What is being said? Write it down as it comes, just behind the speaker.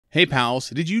Hey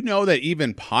pals, did you know that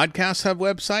even podcasts have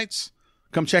websites?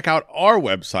 Come check out our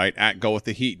website at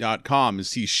gowiththeheat.com and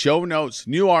see show notes,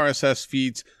 new RSS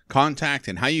feeds, contact,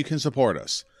 and how you can support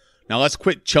us. Now let's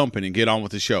quit chumping and get on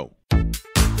with the show.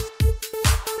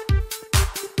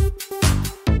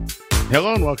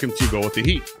 Hello and welcome to Go With The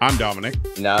Heat. I'm Dominic.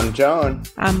 And I'm John.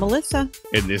 I'm Melissa.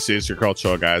 And this is your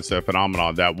cultural guide to the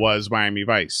phenomenon that was Miami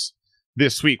Vice.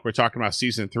 This week we're talking about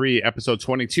Season 3, Episode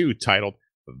 22, titled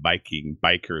Viking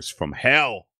Bikers From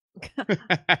Hell.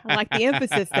 I like the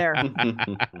emphasis there.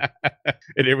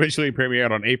 It originally premiered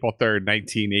on April 3rd,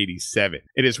 1987.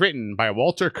 It is written by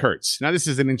Walter Kurtz. Now, this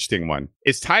is an interesting one.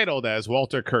 It's titled as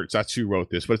Walter Kurtz. That's who wrote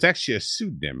this, but it's actually a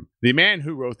pseudonym. The man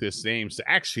who wrote this name is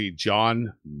actually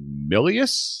John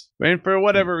Milius. And for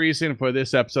whatever reason, for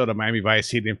this episode of Miami Vice,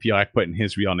 he didn't feel like putting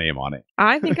his real name on it.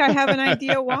 I think I have an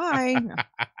idea why.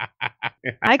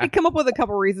 I could come up with a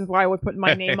couple reasons why I would put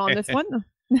my name on this one.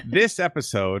 This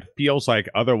episode feels like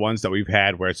other ones that we've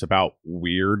had where it's about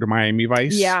weird Miami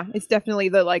Vice. Yeah, it's definitely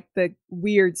the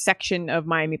weird section of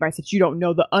Miami Vice that you don't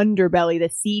know, the underbelly, the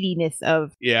seediness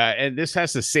of. Yeah, and this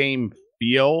has the same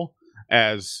feel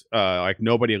as like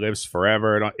Nobody Lives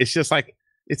Forever. And it's just like,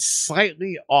 it's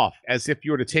slightly off, as if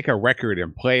you were to take a record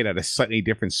and play it at a slightly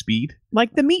different speed.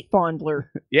 Like the Meat Fondler.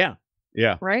 Yeah.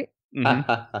 Right?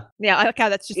 Mm-hmm. Yeah, I like how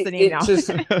that's just the name now.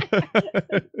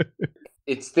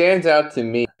 It stands out to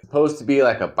me. It's supposed to be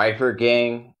like a biker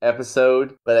gang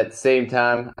episode, but at the same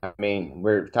time, I mean,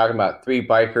 we're talking about three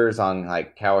bikers on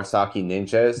like Kawasaki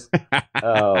Ninjas.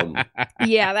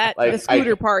 Yeah, the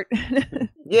scooter part.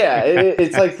 Yeah,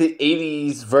 it's like the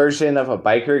 80s version of a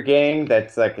biker gang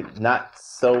that's like not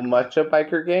so much a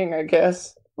biker gang, I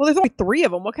guess. Well, there's only three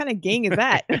of them. What kind of gang is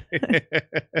that?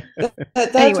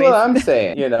 That's Anyways. what I'm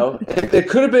saying, you know. It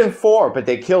could have been four, but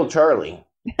they killed Charlie.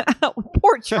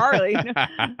 Poor Charlie.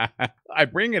 I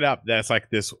bring it up that's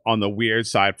like this on the weird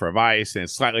side for Vice, and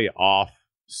it's slightly off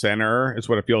center is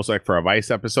what it feels like for a Vice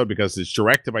episode, because it's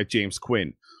directed by James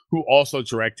Quinn, who also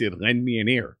directed Lend Me an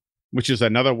Ear, which is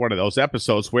another one of those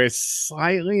episodes where it's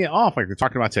slightly off. Like they're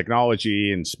talking about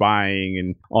technology and spying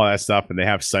and all that stuff. And they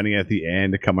have Sonny at the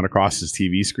end coming across his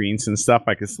TV screens and stuff.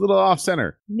 Like it's a little off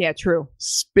center. Yeah, true.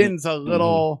 Spins a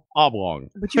little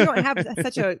oblong. But you don't have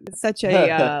such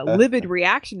a livid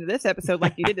reaction to this episode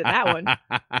like you did to that one.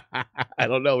 I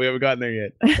don't know. We haven't gotten there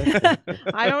yet.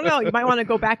 I don't know. You might want to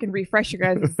go back and refresh your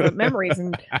guys' memories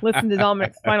and listen to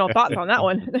Dominic's final thoughts on that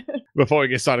one. Before we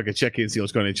get started, check in and see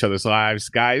what's going on in each other's lives.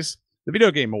 Guys, the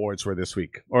Video Game Awards were this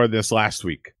week, or this last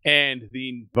week. And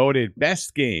the voted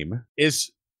best game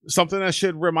is something that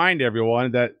should remind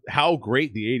everyone that how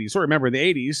great the 80s. So remember, in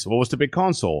the 80s, what was the big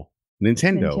console?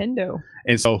 Nintendo.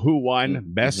 And so who won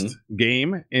best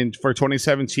game for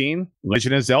 2017?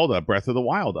 Legend of Zelda Breath of the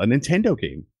Wild, a Nintendo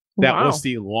game. That was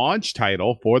the launch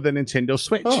title for the Nintendo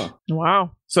Switch. Oh.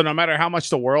 Wow. So no matter how much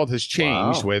the world has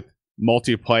changed with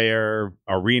multiplayer,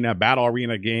 battle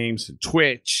arena games,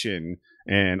 Twitch,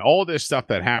 and all this stuff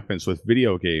that happens with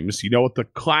video games, you know what the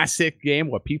classic game,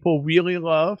 what people really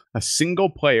love? A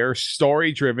single-player,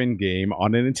 story-driven game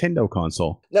on a Nintendo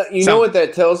console. Now, you know what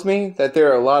that tells me? That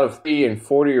there are a lot of 30 and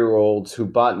 40-year-olds who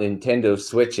bought Nintendo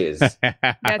Switches. That's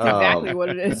exactly what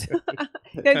it is.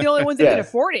 They're the only ones that can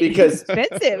afford it. Because it's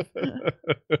expensive.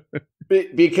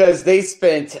 Because they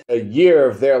spent a year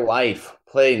of their life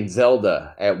playing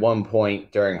Zelda at one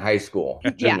point during high school,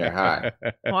 junior high.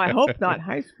 Well, I hope not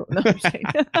high school. No, I'm saying.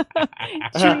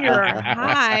 Junior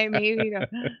high, maybe.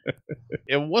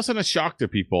 It wasn't a shock to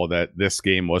people that this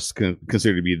game was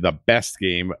considered to be the best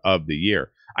game of the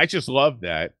year. I just love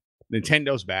that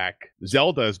Nintendo's back,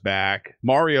 Zelda's back,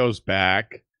 Mario's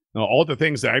back. All the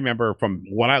things that I remember from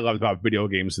what I loved about video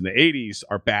games in the 80s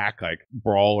are back, like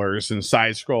brawlers and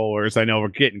side scrollers. I know we're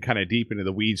getting kind of deep into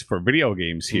the weeds for video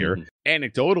games here.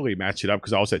 Anecdotally match it up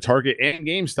because I was at Target and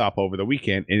GameStop over the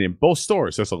weekend, and in both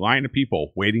stores there's a line of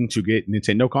people waiting to get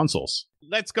Nintendo consoles.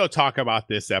 Let's go talk about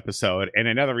this episode and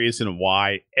another reason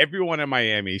why everyone in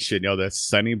Miami should know that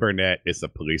Sonny Burnett is a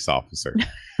police officer.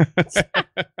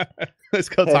 Let's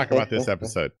go talk about this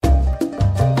episode.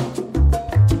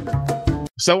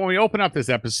 So when we open up this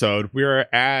episode, we're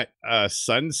at a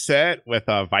sunset with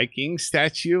a Viking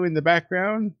statue in the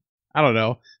background. I don't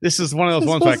know. This is one of those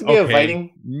ones like,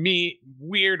 okay,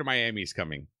 weird Miami's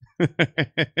coming.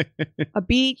 A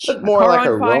beach. Look more like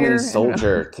a Roman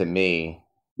soldier to me.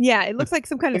 Yeah, it looks like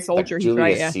some kind of soldier. Like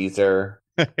Julius Caesar.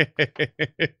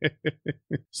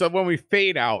 So when we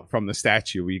fade out from the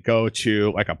statue, we go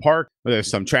to like a park.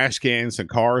 There's some trash cans and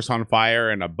cars on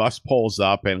fire, and a bus pulls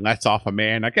up and lets off a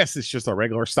man. I guess it's just a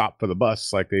regular stop for the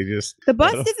bus. Like they just the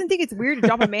bus doesn't think it's weird to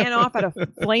drop a man off at a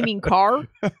flaming car,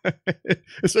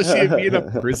 especially it being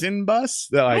a prison bus.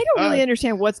 Like, I don't really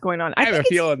understand what's going on. I have a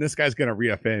feeling this guy's going to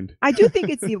reoffend. I do think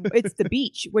it's the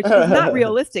beach, which is not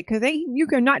realistic because you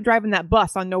are not driving that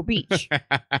bus on no beach.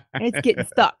 And it's getting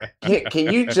stuck.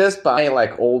 Can you just buy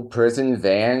like old prison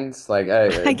vans, like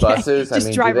buses? I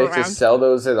mean, do they just sell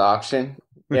those at auction?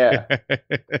 Yeah.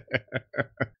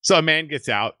 So a man gets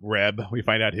out, Reb. We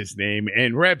find out his name,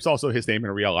 and Reb's also his name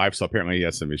in real life. So apparently he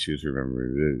has some issues.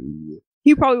 Remember,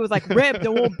 he probably was like, "Reb,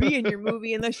 there won't be in your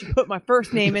movie unless you put my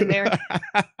first name in there."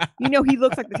 You know, he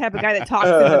looks like the type of guy that talks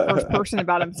in the first person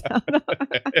about himself.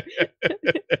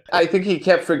 I think he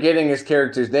kept forgetting his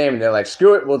character's name, and they're like,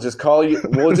 "Screw it, we'll just call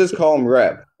him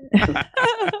Reb."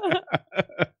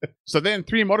 So then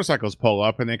 3 motorcycles pull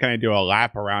up and they kind of do a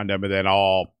lap around them and then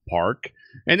all park.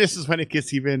 And this is when it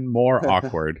gets even more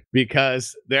awkward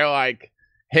because they're like,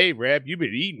 "Hey, Reb, you've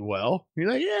been eating well."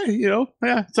 You're like, "Yeah,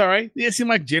 it's all right." They seem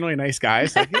like generally nice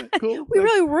guys. Like, yeah, cool. We're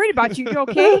really worried about you. You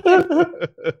okay?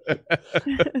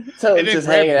 So just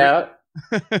hanging out.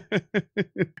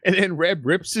 And then Reb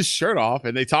rips his shirt off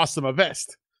and they toss him a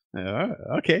vest.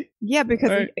 Okay. Yeah,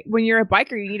 because when you're a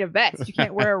biker, you need a vest. You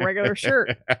can't wear a regular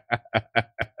shirt.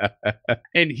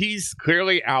 And he's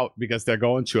clearly out because they're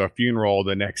going to a funeral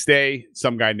the next day.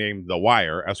 Some guy named The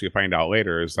Wire, as we find out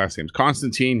later, his last name's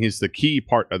Constantine. He's the key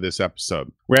part of this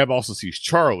episode. Reb also sees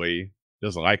Charlie,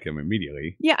 doesn't like him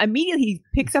immediately. Yeah, immediately he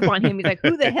picks up on him. He's like,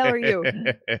 "Who the hell are you?"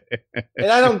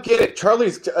 And I don't get it.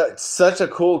 Charlie's such a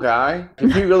cool guy.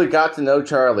 If you really got to know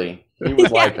Charlie, you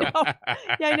would like him.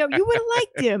 Yeah, I know. You would have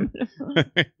liked him.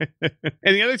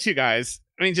 And the other 2 guys,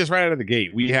 I mean, just right out of the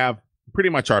gate, we have pretty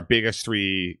much our biggest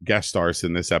 3 guest stars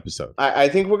in this episode. I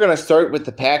think we're going to start with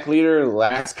the pack leader,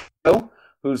 Lasco,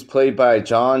 who's played by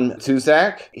John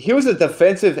Cusack. He was a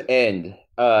defensive end.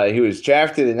 He was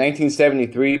drafted in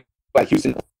 1973 by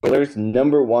Houston Oilers,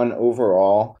 #1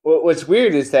 overall. What's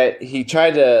weird is that he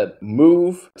tried to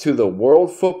move to the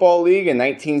World Football League in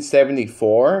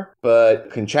 1974, but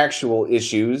contractual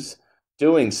issues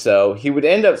doing so. He would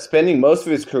end up spending most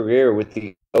of his career with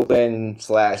the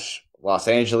Oakland/Los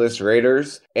Angeles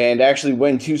Raiders and actually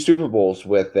win 2 Super Bowls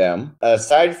with them.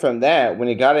 Aside from that, when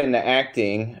he got into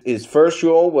acting, his first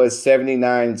role was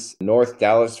 79's North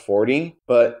Dallas 40,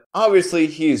 but obviously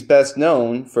he's best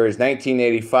known for his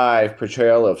 1985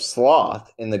 portrayal of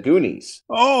Sloth in The Goonies.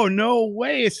 Oh, no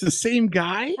way. It's the same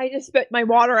guy? I just spit my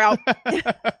water out.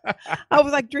 I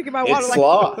was like drinking my water. It's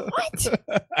Sloth.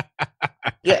 What?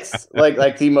 Yes,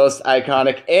 like the most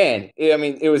iconic, and I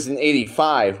mean it was in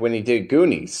 '85 when he did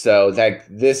Goonies, so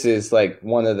this is like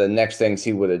one of the next things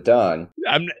he would have done.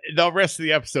 The rest of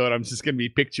the episode, I'm just gonna be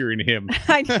picturing him.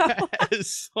 I know.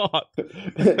 As Sloth.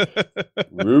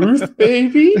 Ruth,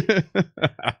 baby.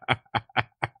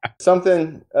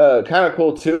 Something kind of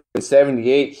cool too. In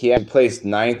 '78, he had placed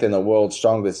 9th in the World's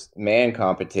Strongest Man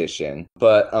competition,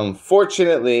 but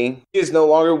unfortunately, he is no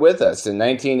longer with us. In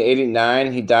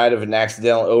 1989, he died of an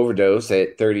accidental overdose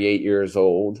at 38 years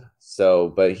old.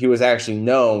 So, but he was actually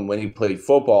known when he played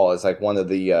football as like one of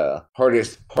the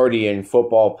hardest partying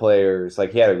football players.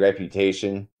 Like he had a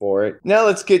reputation for it. Now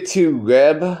let's get to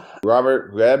Reb.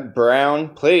 Robert Reb Brown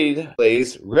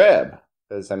plays Reb.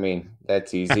 Because, I mean,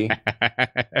 that's easy.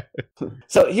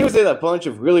 So he was in a bunch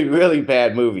of really, really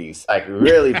bad movies. Like,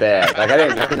 really bad. Like, I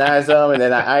didn't recognize them, and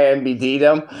then I IMDb'd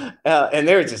them. And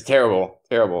they were just terrible.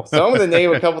 Terrible. So I'm going to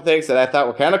name a couple things that I thought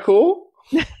were kind of cool.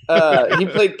 He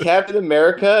played Captain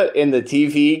America in the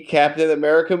TV Captain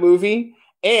America movie.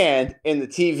 And in the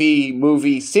TV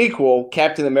movie sequel,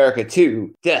 Captain America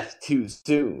 2, Death Too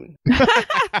Soon.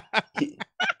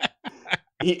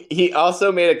 He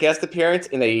also made a guest appearance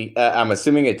in I'm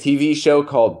assuming a TV show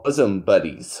called Bosom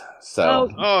Buddies. So,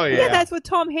 yeah, that's with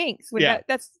Tom Hanks.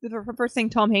 That's the first thing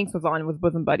Tom Hanks was on, was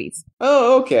Bosom Buddies.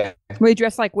 Oh, okay. Where they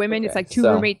dress like women. Okay, it's like 2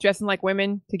 roommates dressing like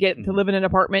women to live in an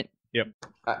apartment. Yep.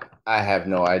 I have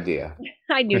no idea.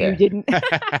 I knew you didn't.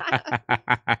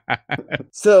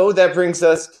 So that brings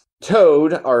us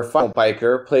Toad, our final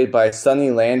biker, played by Sonny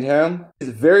Landham. His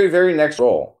very, very next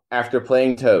role after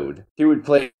playing Toad, he would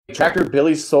play Tractor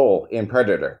Billy Soul in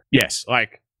Predator. Yes,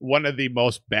 like one of the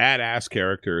most badass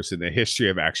characters in the history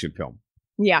of action film.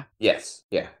 Yeah. Yes.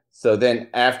 Yeah. So then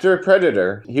after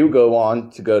Predator, he would go on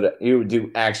to he would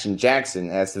do Action Jackson.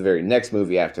 That's the very next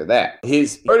movie after that. He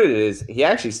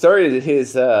actually started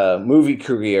his movie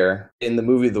career in the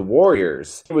movie The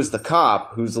Warriors. He was the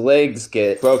cop whose legs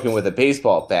get broken with a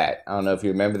baseball bat. I don't know if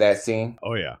you remember that scene.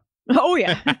 Oh, yeah. Oh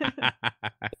yeah.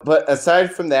 But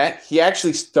aside from that, he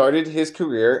actually started his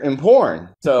career in porn.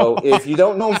 So if you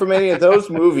don't know him from any of those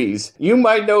movies, you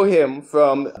might know him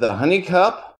from The Honey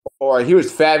Cup, or he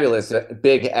was fabulous at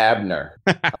Big Abner.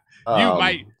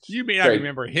 You may not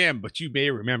remember him, but you may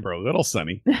remember a little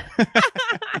Sonny.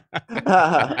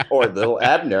 Or Little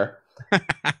Abner.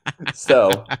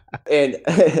 So, and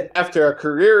after a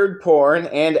career in porn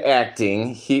and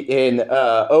acting, he in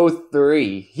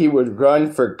 2003 he would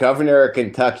run for governor of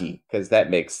Kentucky, because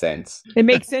that makes sense. It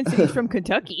makes sense that he's from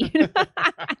Kentucky.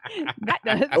 That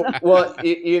does. Well,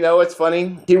 you know what's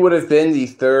funny? He would have been the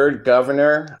third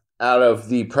governor out of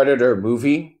the Predator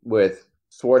movie with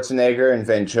Schwarzenegger and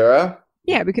Ventura.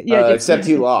 Yeah, because except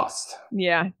he lost.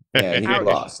 Yeah. Yeah, he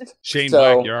lost. Shane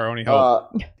Black, you're our only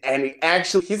hope. And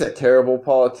he's a terrible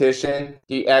politician.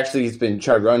 He's been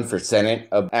trying to run for Senate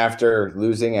after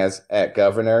losing at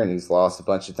governor, and he's lost a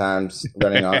bunch of times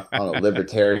running on a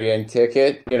libertarian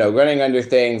ticket. You know, running under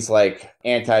things like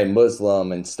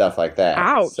anti-Muslim and stuff like that.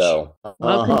 Ouch. So,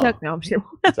 Kentucky. No, I'm kidding.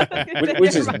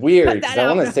 which is weird, because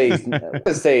I want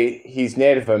to say he's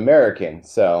Native American.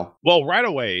 So, well, right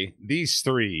away, these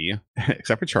three,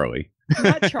 except for Charlie.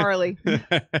 Not Charlie.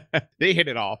 They hit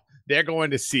it off. They're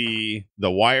going to see the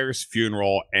Wire's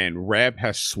funeral, and Reb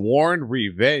has sworn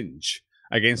revenge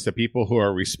against the people who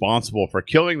are responsible for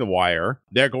killing the Wire.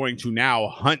 They're going to now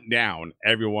hunt down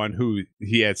everyone who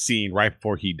he had seen right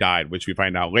before he died, which we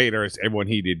find out later is everyone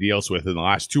he did deals with in the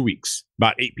last 2 weeks.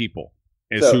 About 8 people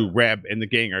is who Reb and the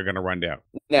gang are going to run down.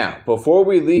 Now, before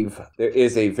we leave, there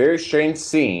is a very strange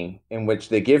scene in which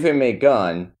they give him a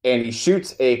gun and he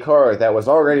shoots a car that was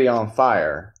already on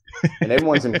fire. And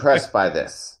everyone's impressed by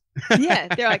this. Yeah,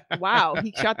 they're like, wow,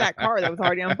 he shot that car that was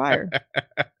already on fire.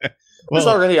 It was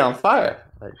already on fire.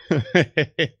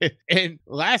 And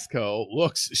Lasco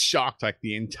looks shocked like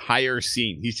the entire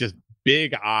scene. He's just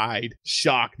big-eyed,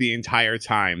 shocked the entire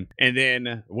time. And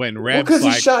then when Reb's because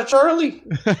he shot Charlie.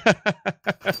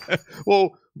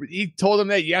 Well, he told him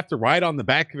that you have to ride on the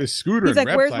back of his scooter. He's like,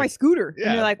 Reb's where's my scooter? Yeah.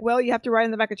 And they're like, well, you have to ride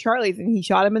on the back of Charlie's. And he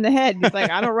shot him in the head. He's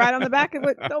like, I don't ride on the back of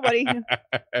it. Nobody.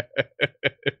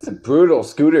 It's a brutal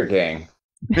scooter gang.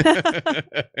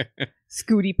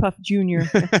 Scooty Puff Jr.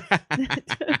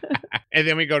 And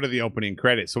then we go to the opening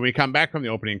credits. So when we come back from the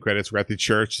opening credits, we're at the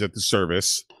church, at the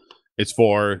service. It's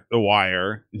for the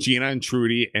Wire. Gina and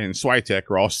Trudy and Switek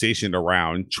are all stationed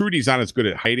around. Trudy's not as good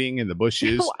at hiding in the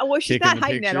bushes. Well, she's not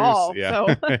hiding at all.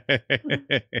 Yeah. So.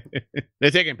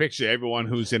 They're taking pictures of everyone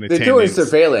who's in attendance. They're doing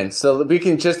surveillance, so we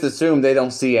can just assume they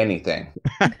don't see anything.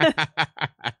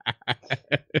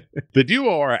 The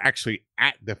duo are actually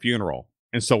at the funeral.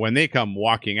 And so when they come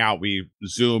walking out, we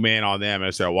zoom in on them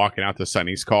as they're walking out to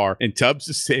Sonny's car. And Tubbs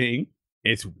is saying,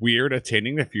 it's weird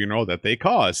attending the funeral that they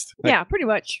caused. Like, yeah, pretty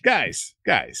much. Guys,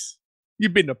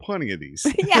 you've been to plenty of these.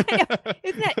 Yeah,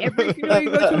 isn't that every funeral you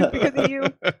go to is because of you?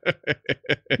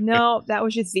 No, that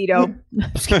was just Zito.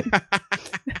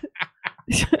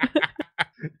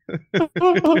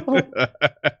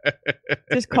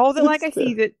 Just calls it like I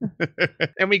sees it.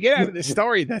 And we get out of the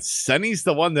story that Sonny's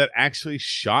the one that actually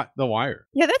shot the Wire.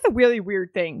 Yeah, that's a really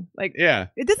weird thing. Like, yeah,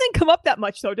 it doesn't come up that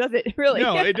much, though, does it? Really?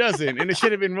 No, it doesn't. And it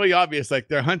should have been really obvious. Like,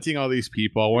 they're hunting all these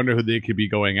people. I wonder who they could be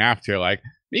going after. Like,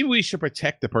 maybe we should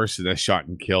protect the person that shot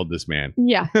and killed this man.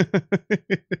 Yeah.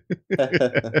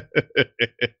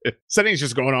 Sonny's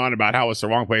just going on about how it's the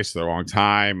wrong place at the wrong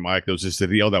time. Like, there was just a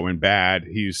deal that went bad.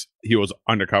 He was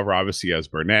undercover, obviously, as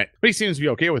Burnett, but he seems to be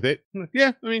okay with it.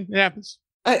 Yeah, I mean, it happens.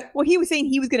 Well, he was saying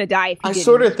he was going to die if he I didn't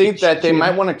sort of think that they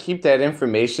might want to keep that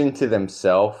information to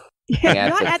themselves. Yeah,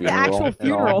 not at the actual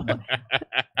funeral.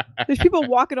 There's people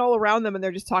walking all around them and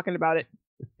they're just talking about it.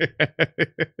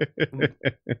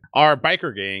 Our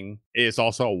biker gang is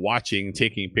also watching,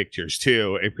 taking pictures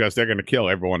too, because they're going to kill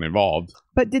everyone involved.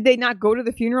 But did they not go to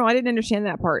the funeral? I didn't understand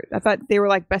that part. I thought they were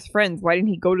like best friends. Why didn't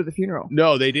he go to the funeral?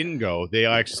 No, they didn't go. They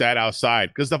like sat outside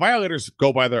because the violators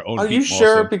go by their own. Are you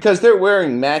sure? Also. Because they're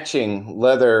wearing matching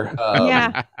leather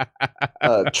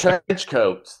trench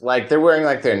coats. Like they're wearing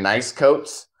like their nice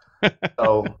coats.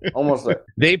 So almost like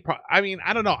I mean,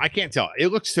 I don't know. I can't tell. It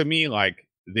looks to me like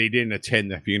they didn't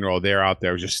attend the funeral. They're out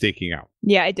there just staking out.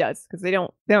 Yeah, it does, because they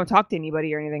don't talk to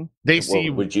anybody or anything.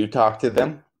 Would you talk to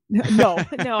them? No,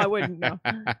 I wouldn't. No.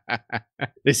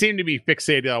 They seem to be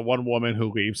fixated on one woman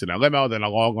who leaves in a limo, then a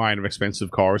long line of expensive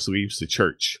cars leaves the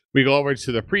church. We go over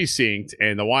to the precinct,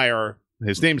 and the Wire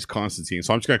his name's Constantine,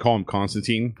 so I'm just going to call him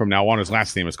Constantine from now on. His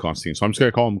last name is Constantine, so I'm just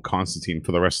going to call him Constantine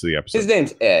for the rest of the episode. His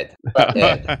name's Ed.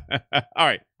 Ed. All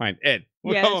right, fine. Ed.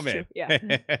 We'll call him Ed. Yeah.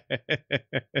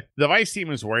 The Vice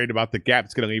team is worried about the gap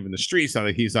that's going to leave in the streets now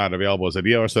that he's not available as a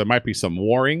dealer, so there might be some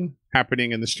warring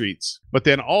happening in the streets. But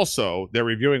then also, they're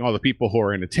reviewing all the people who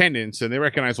are in attendance, and they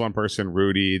recognize one person,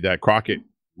 Rudy, that Crockett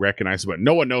recognized, but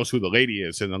no one knows who the lady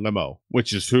is in the limo,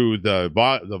 which is who the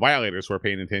violators were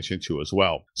paying attention to as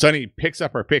well. Sonny picks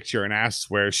up her picture and asks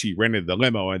where she rented the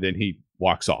limo, and then he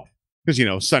walks off. Because, you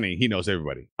know, Sonny, he knows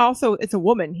everybody. Also, it's a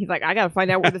woman. He's like, I got to find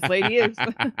out where this lady is.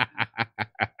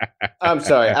 I'm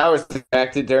sorry. I was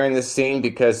distracted during this scene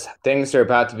because things are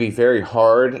about to be very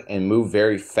hard and move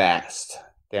very fast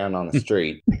down on the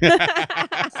street.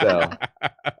 So,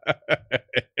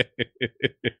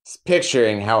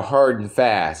 picturing how hard and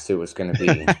fast it was going to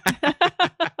be.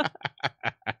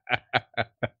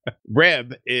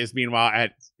 Reb is, meanwhile,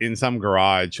 in some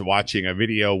garage watching a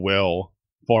video will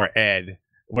for Ed,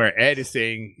 where Ed is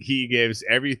saying he gives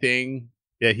everything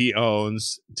that he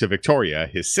owns to Victoria,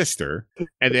 his sister,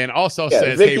 and then also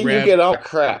says, Vicky, hey, Reb, you get all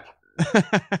crap.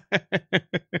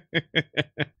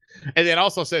 And then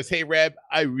also says, hey, Reb,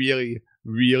 I really,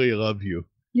 really love you.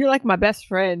 You're like my best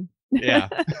friend. Yeah.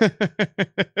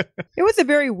 It was a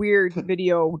very weird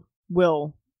video,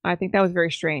 Will. I think that was very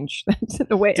strange. That's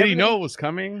the way. Did he know it was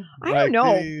coming? I don't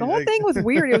know. The whole thing was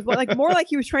weird. It was like more like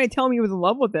he was trying to tell me he was in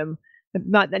love with him.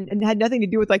 And had nothing to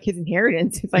do with like his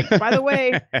inheritance. It's like, by the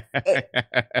way,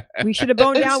 we should have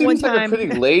boned down one time. Like a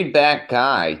pretty laid back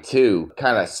guy too,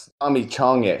 kind of Tommy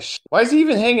Chong-ish. Why is he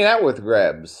even hanging out with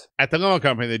Rebs? At the limo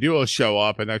company, the duo show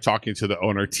up and they're talking to the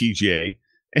owner TJ,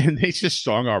 and they just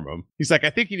strong arm him. He's like, I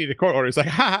think you need a court order. He's like,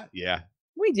 ha, yeah.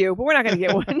 We do, but we're not going to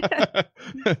get one.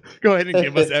 Go ahead and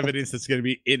give us evidence that's going to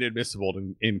be inadmissible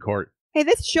in court. Hey,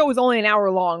 this show is only an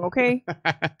hour long, okay?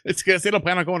 It's because they don't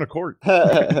plan on going to court.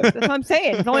 That's what I'm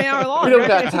saying. It's only an hour long. We don't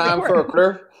got time for a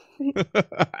quarter.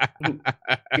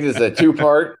 It is a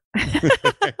 2-part.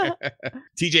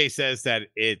 TJ says that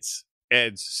it's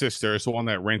Ed's sister is the one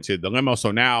that rented the limo.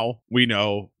 So now we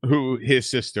know who his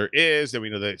sister is, and we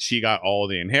know that she got all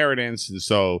the inheritance. And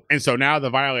so now the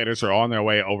violators are on their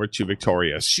way over to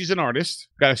Victoria. She's an artist,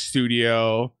 got a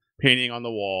studio, painting on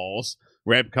the walls.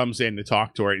 Reb comes in to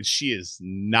talk to her, and she is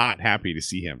not happy to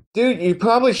see him. Dude, you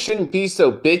probably shouldn't be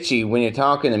so bitchy when you're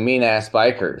talking to mean-ass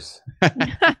bikers.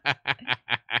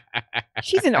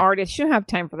 She's an artist. She don't have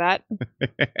time for that.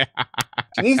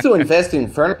 She needs to invest in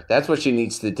furniture. That's what she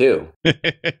needs to do.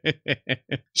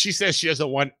 She says she doesn't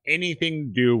want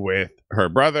anything to do with her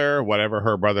brother, whatever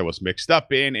her brother was mixed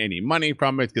up in, any money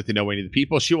from it, get to know any of the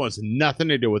people. She wants nothing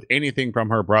to do with anything from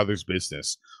her brother's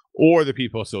business or the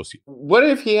people associated. What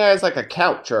if he has like a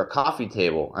couch or a coffee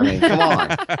table? I mean, come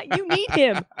on. You need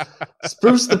him.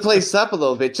 Spruce the place up a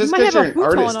little bit. Just because you're an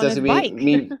artist doesn't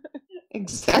mean...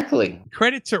 Exactly.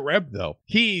 Credit to Reb, though.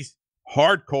 He's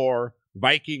hardcore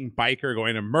Viking biker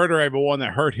going to murder everyone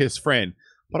that hurt his friend,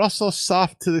 but also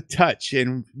soft to the touch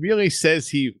and really says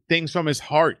he thinks from his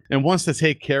heart and wants to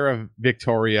take care of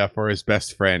Victoria for his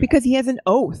best friend. Because he has an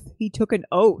oath. He took an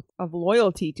oath of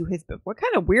loyalty to his... What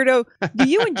kind of weirdo... Do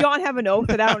you and John have an oath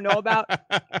that I don't know about?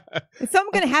 Is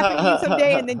something going to happen to you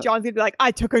someday and then John's going to be like,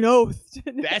 I took an oath?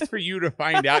 That's for you to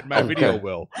find out in my video,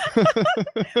 Will.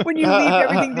 When you leave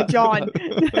everything to John.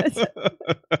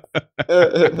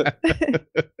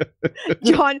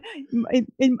 John,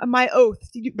 in my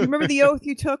oath. Do you remember the oath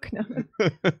you took? No.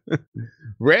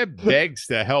 Reb begs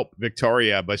to help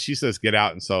Victoria, but she says get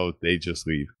out, and so they just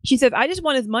leave. She says, I just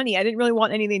want his money. I didn't really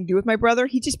want anything to do with my brother.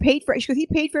 He just paid for it. She goes, he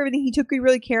paid for everything. He took good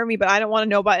really care of me, but I don't want to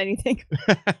know about anything.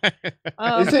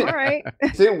 All right.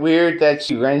 Is it weird that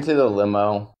she rented a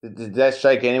limo? Did that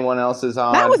strike anyone else's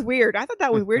eye? That was weird. I thought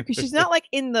that was weird because she's not like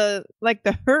in the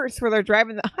hearse where they're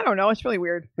driving. I don't know. It's really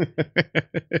weird.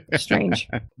 Strange.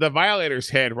 The violators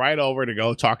head right over to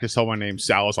go talk to someone named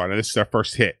Salazar. Now, this is their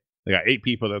first hit. They got 8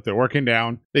 people that they're working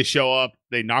down. They show up.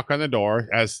 They knock on the door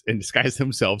and disguise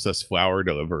themselves as flower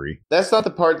delivery. That's not the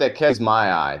part that catches my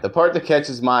eye. The part that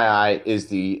catches my eye is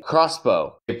the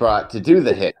crossbow they brought to do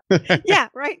the hit. Yeah,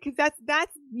 right. Because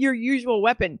that's your usual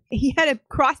weapon. He had a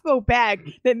crossbow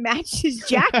bag that matched his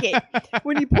jacket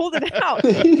when he pulled it out.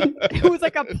 It was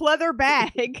like a pleather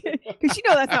bag. Because you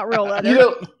know that's not real leather. You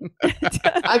know,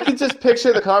 I can just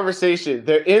picture the conversation.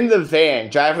 They're in the van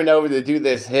driving over to do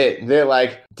this hit. And they're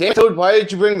like, damn, Toad, why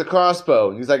did you bring the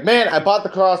crossbow? And he's like, man, I bought the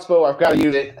crossbow. I've got to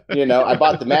use it. You know, I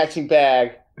bought the matching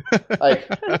bag. Like,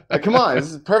 come on, this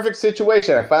is a perfect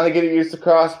situation. I finally get to use the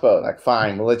crossbow. Like,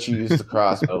 fine, we'll let you use the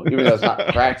crossbow, even though it's not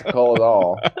practical at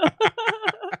all.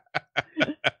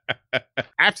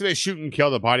 After they shoot and kill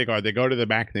the bodyguard, they go to the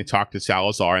back and they talk to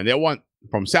Salazar, and they want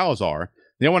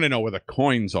to know where the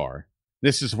coins are.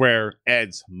 This is where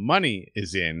Ed's money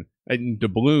is in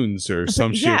doubloons or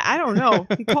some shit. Yeah, I don't know.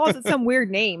 He calls it some weird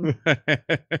name.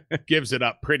 Gives it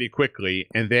up pretty quickly,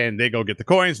 and then they go get the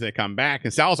coins. They come back,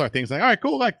 and Salazar thinks like, "All right,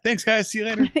 cool. Like, thanks, guys. See you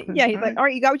later." Yeah, he's like, "All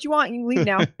right, you got what you want. You can leave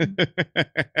now."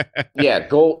 Yeah,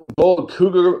 gold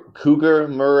cougar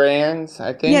Morans,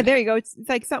 I think. Yeah, there you go. It's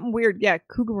like something weird. Yeah,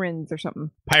 Cougarins or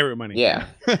something. Pirate money. Yeah.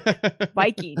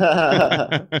 Viking.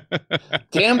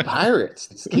 Damn pirates.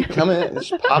 Just keep coming,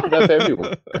 just popping up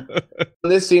everywhere. In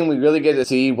this scene, we really get to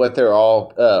see what they're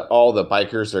all the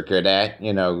bikers are good at.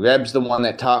 You know, Reb's the one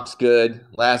that talks good.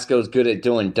 Lasco's good at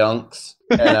doing dunks.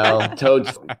 You know,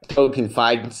 Toad can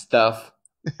find stuff.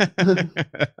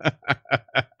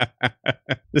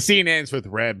 The scene ends with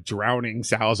Reb drowning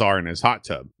Salazar in his hot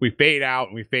tub. We fade out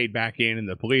and we fade back in, and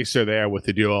the police are there with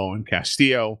the duo and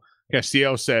Castillo.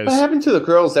 Castillo says, "What happened to the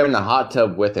girls that were in the hot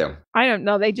tub with him?" I don't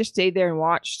know. They just stayed there and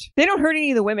watched. They don't hurt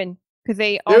any of the women because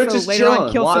they They were also just later chilling,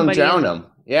 on kill want somebody. them drown them.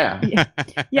 Yeah.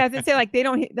 Yeah, they say like they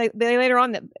later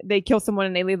on that they kill someone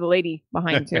and they leave the lady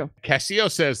behind too. Castillo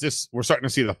says we're starting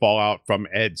to see the fallout from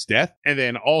Ed's death. And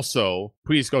then also,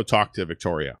 please go talk to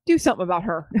Victoria. Do something about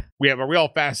her. We have a real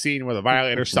fast scene where the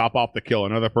violators stop off to kill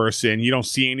another person. You don't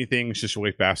see anything. It's just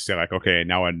really fast. They're like, okay,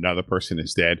 now another person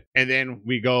is dead. And then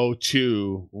we go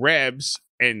to Reb's,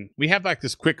 and we have like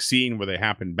this quick scene where they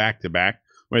happen back to back,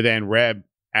 where then Reb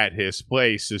at his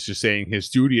place is just saying his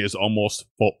duty is almost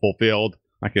fulfilled.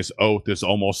 Like his oath is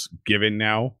almost given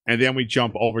now. And then we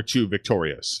jump over to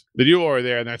Victoria's. The duo are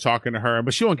there and they're talking to her,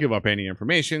 but she won't give up any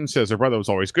information. Says her brother was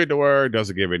always good to her,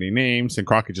 doesn't give any names, and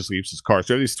Crockett just leaves his car.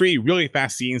 So these three really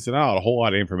fast scenes, and not a whole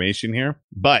lot of information here.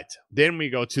 But then we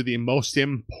go to the most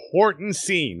important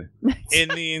scene in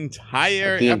the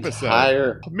entire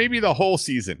episode. Maybe the whole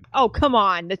season. Oh, come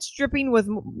on. The stripping was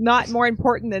not more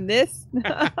important than this.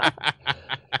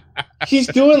 He's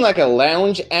doing like a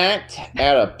lounge act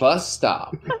at a bus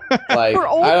stop. Like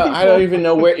I don't even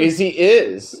know where Izzy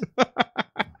is.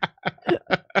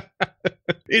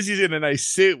 Izzy's in a nice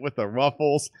suit with the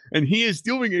ruffles, and he is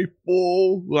doing a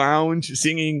full lounge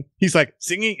singing. He's like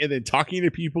singing and then talking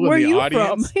to people in the audience.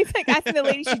 From? He's like asking the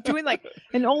lady. She's doing like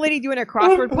an old lady doing a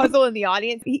crossword puzzle in the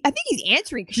audience. I think he's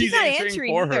answering because she's not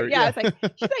answering for her. Yeah, it's like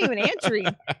she's not even answering.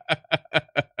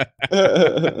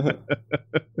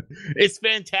 It's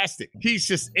fantastic. He's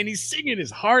singing his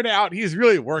heart out. He's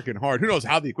really working hard. Who knows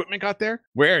how the equipment got there,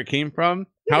 where it came from,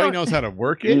 how he knows how to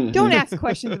work it. Don't ask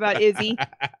questions about Izzy.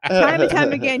 Time and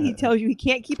time again, he tells you he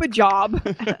can't keep a job,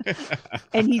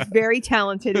 and he's very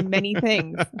talented in many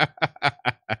things.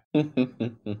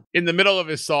 In the middle of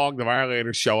his song, the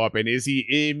violators show up, and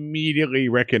Izzy immediately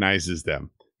recognizes them.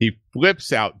 He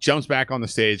flips out, jumps back on the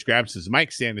stage, grabs his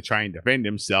mic stand to try and defend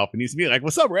himself, and he's like,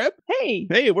 "What's up, Reb?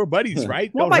 Hey, we're buddies,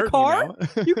 right? Want my car?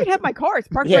 You can have my car. It's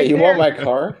parked right there. Yeah, you want my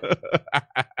car?"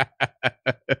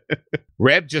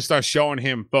 Reb just starts showing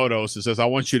him photos and says, "I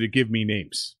want you to give me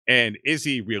names." And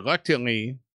Izzy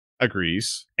reluctantly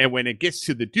agrees. And when it gets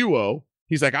to the duo,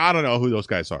 he's like, "I don't know who those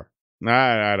guys are.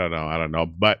 I don't know.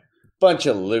 But bunch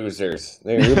of losers.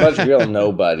 They're a bunch of real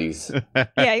nobodies."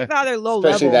 Yeah, you thought they're low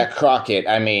Especially level. that Crockett.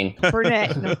 I mean,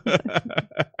 Burnett. No.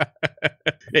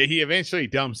 Yeah, he eventually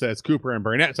dumps that Cooper and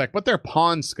Burnett. It's like, but they're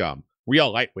pawn scum.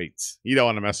 Real lightweights. You don't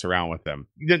want to mess around with them.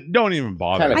 Don't even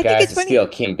bother. Kind of guys to steal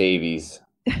king babies.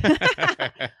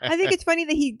 I think it's funny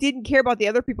that he didn't care about the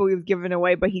other people he was giving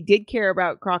away, but he did care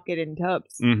about Crockett and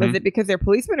Tubbs. Mm-hmm. Was it because they're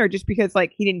policemen, or just because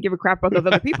like he didn't give a crap about those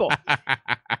other people?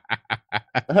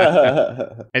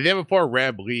 And then before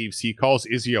Reb leaves, he calls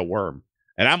Izzy a worm.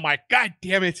 And I'm like, God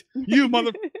damn it, you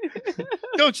mother...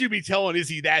 Don't you be telling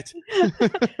Izzy that.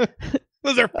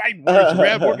 Those are fighting words,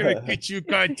 Reb. We're going to get you,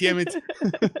 God damn it.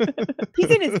 He's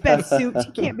in his best suit.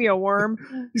 He can't be a worm.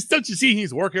 Don't you see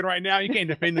he's working right now? He can't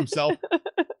defend himself.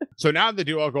 So now the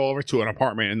duo go over to an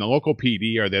apartment, and the local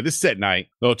PD are there. This is at night.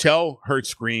 The hotel heard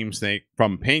screams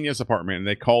from Pena's apartment, and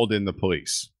they called in the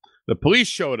police. The police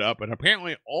showed up, and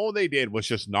apparently all they did was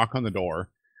just knock on the door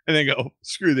and then go,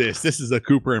 screw this. This is a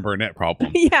Cooper and Burnett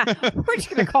problem. Yeah, we're just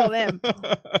going to call them.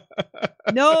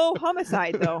 No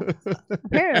homicide, though.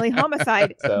 Apparently,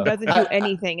 homicide doesn't do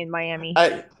anything in Miami.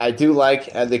 I do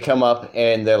like they come up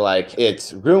and they're like,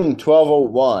 it's room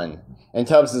 1201. And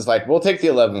Tubbs is like, we'll take the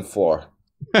 11th floor.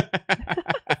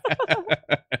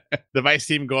 The Vice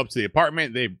team go up to the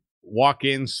apartment. They walk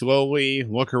in slowly,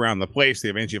 look around the place. They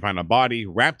eventually find a body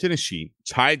wrapped in a sheet,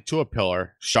 tied to a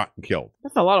pillar, shot and killed.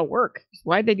 That's a lot of work.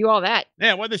 Why'd they do all that?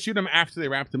 Yeah, why'd they shoot him after they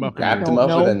wrapped him up? Wrapped him up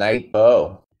with a night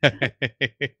bow.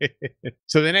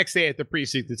 So the next day at the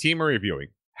precinct, the team are reviewing.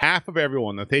 half of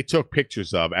everyone that they took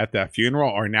pictures of at that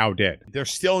funeral are now dead. They're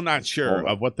still not sure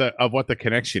of what the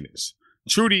connection is.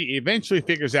 Trudy eventually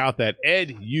figures out that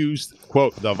Ed used,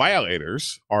 quote, the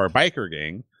Violators, our biker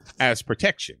gang, as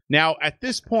protection. Now, at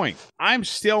this point, I'm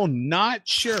still not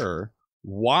sure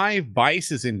why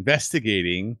Vice is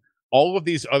investigating all of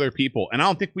these other people, and I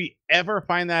don't think we ever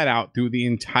find that out through the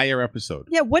entire episode.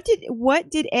 Yeah, what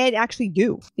did Ed actually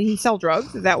do? Did he sell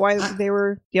drugs? Is that why they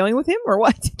were dealing with him, or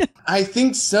what? I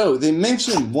think so. They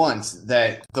mentioned once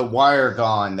that the wire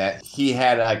gone, that he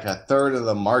had like a third of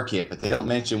the market, but they don't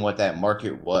mention what that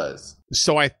market was.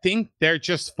 So I think they're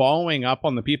just following up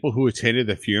on the people who attended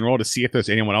the funeral to see if there's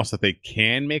anyone else that they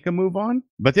can make a move on.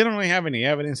 But they don't really have any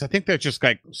evidence. I think they're just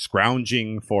like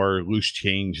scrounging for loose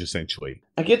change, essentially.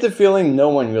 I get the feeling no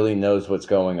one really knows what's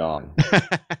going on.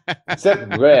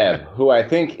 Except Reb, who I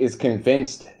think is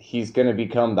convinced he's going to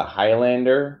become the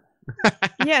Highlander.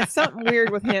 Yeah, something weird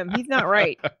with him. He's not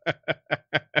right.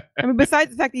 I mean,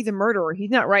 besides the fact that he's a murderer,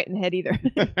 he's not right in the head either.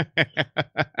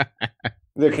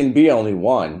 There can be only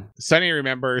one. Sonny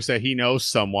remembers that he knows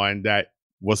someone that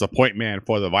was a point man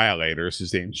for the Violators.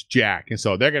 His name's Jack. And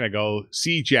so they're going to go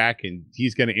see Jack, and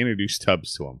he's going to introduce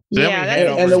Tubbs to him. So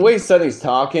and the way Sonny's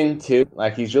talking, too,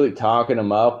 like he's really talking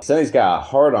him up. Sonny's got a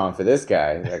hard-on for this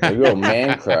guy, like a real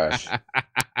man crush.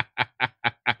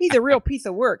 He's a real piece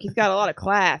of work. He's got a lot of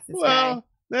class, this guy.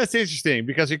 That's interesting,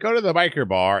 because we go to the biker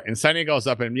bar, and Sonny goes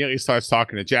up and immediately starts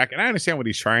talking to Jack. And I understand what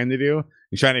he's trying to do.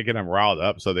 He's trying to get them riled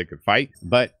up so they could fight.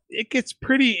 But it gets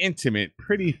pretty intimate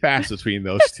pretty fast between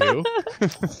those two.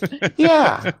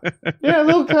 Yeah, a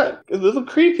little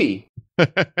creepy.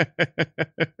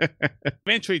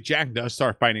 Eventually, Jack does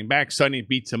start fighting back. Sonny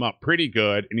beats him up pretty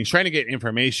good, and he's trying to get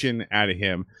information out of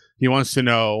him. He wants to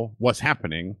know what's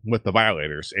happening with the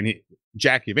Violators. And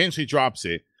Jack eventually drops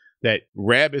it that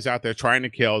Reb is out there trying to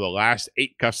kill the last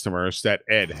 8 customers that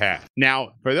Ed had.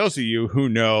 Now, for those of you who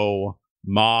know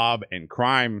mob and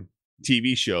crime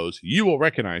TV shows, you will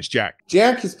recognize Jack.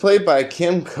 Jack is played by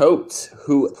Kim Coates,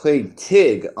 who played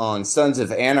Tig on Sons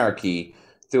of Anarchy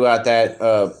throughout that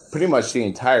pretty much the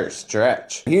entire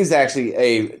stretch. He's actually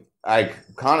a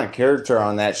iconic character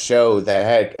on that show that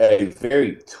had a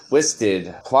very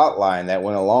twisted plot line that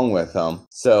went along with him.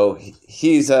 So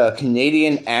he's a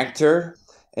Canadian actor.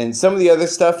 And some of the other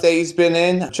stuff that he's been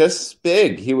in, just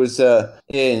big. He was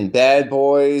in Bad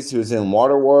Boys. He was in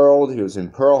Waterworld. He was in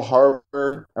Pearl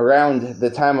Harbor. Around the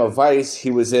time of Vice, he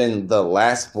was in The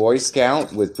Last Boy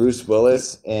Scout with Bruce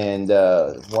Willis and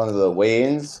one of the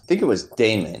Wayans. I think it was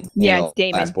Damon. Yeah, it's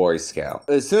Damon. Last Boy Scout.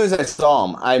 As soon as I saw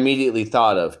him, I immediately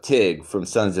thought of Tig from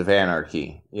Sons of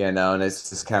Anarchy. And it's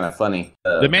just kind of funny.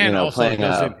 The man also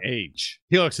doesn't age.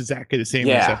 He looks exactly the same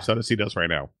in this episode as he does right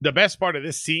now. The best part of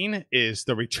this scene is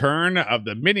the return of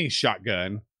the mini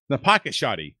shotgun, the pocket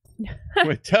shotty,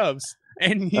 with Tubbs,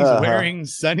 and he's wearing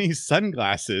Sonny's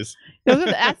sunglasses.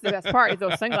 That's the best part, is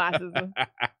those sunglasses.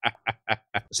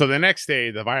 So the next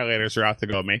day, the Violators are out to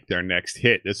go make their next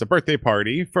hit. It's a birthday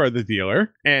party for the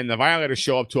dealer, and the Violators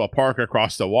show up to a park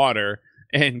across the water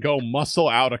and go muscle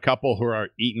out a couple who are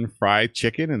eating fried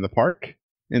chicken in the park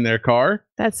in their car.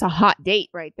 That's a hot date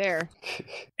right there.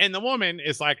 And the woman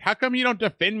is like, how come you don't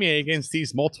defend me against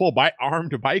these multiple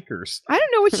armed bikers? I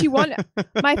don't know what she wanted.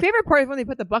 My favorite part is when they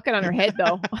put the bucket on her head,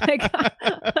 though. Like,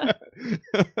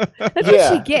 that's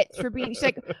what she gets for being. She's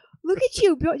like, look at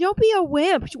you. Don't be a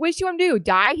wimp. What does she want to do?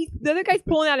 Die? The other guy's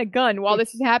pulling out a gun while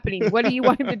this is happening. What do you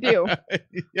want him to do?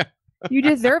 Yeah. You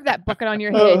deserve that bucket on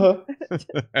your head.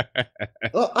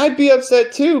 Well, I'd be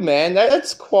upset too, man.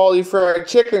 That's quality fried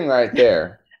chicken right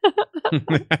there.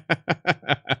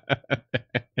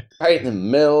 Right in the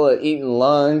middle of eating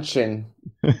lunch, and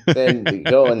then they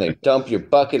go and they dump your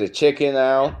bucket of chicken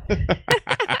out.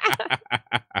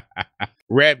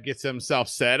 Reb gets himself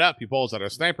set up. He pulls out a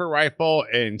sniper rifle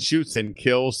and shoots and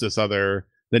kills the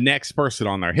next person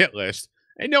on their hit list.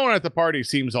 And no one at the party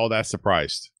seems all that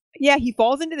surprised. Yeah, he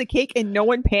falls into the cake and no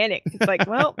one panics. It's like,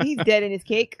 well, he's dead in his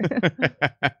cake.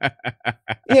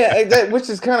 Yeah, which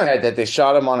is kind of sad that they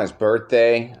shot him on his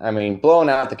birthday. I mean, blowing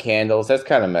out the candles, that's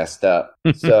kind of messed up.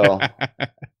 So,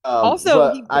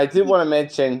 I did want to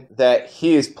mention that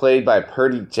he is played by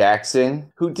Purdy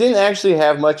Jackson, who didn't actually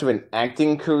have much of an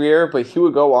acting career, but he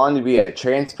would go on to be a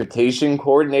transportation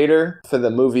coordinator for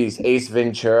the movies Ace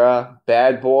Ventura,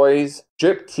 Bad Boys,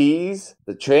 Strip Tease,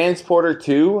 The Transporter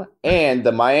 2, and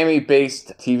the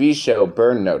Miami-based TV show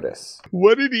Burn Notice.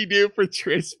 What did he do for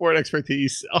transport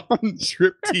expertise on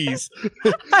Strip Tease?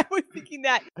 I was thinking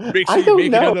that. Make sure you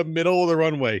make it in the middle of the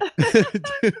runway.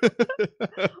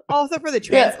 Also for the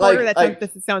transporter,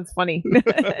 this sounds funny.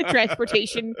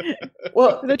 Transportation.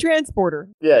 Well, the transporter.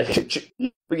 Yeah,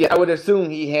 But yeah, I would assume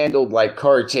he handled like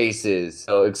car chases.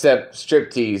 So except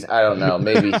striptease, I don't know.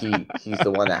 Maybe he's the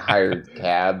one that hired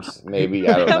cabs. Maybe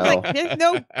I don't know. Like, there's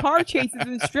no car chases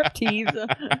in striptease.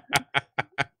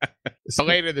 So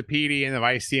later, the PD and the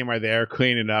Vice team are there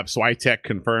cleaning up. Switek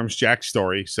confirms Jack's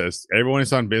story, says everyone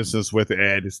is on business with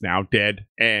Ed is now dead.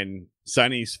 And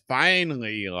Sonny's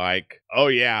finally like, oh,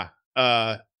 yeah,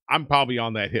 I'm probably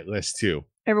on that hit list, too.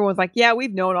 Everyone's like, yeah,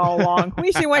 we've known all along.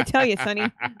 We should want to tell you,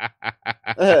 Sonny.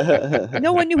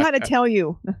 No one knew how to tell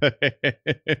you.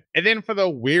 And then for the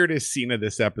weirdest scene of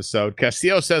this episode,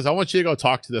 Castillo says, I want you to go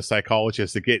talk to the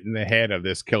psychologist to get in the head of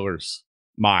this killer's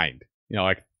mind. You know,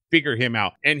 like, figure him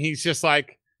out. And he's just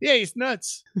like, yeah, he's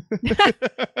nuts.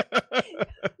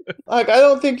 Like, I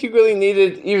don't think you really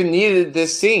needed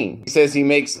this scene. He says he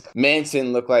makes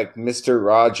Manson look like Mr.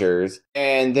 Rogers,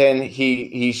 and then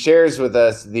he shares with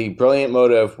us the brilliant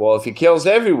motive. Well, if he kills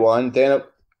everyone, then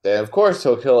of course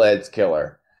he'll kill Ed's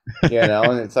killer. You know,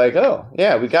 and it's like, oh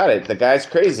yeah, we got it. The guy's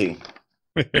crazy.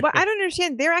 But I don't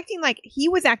understand. They're acting like he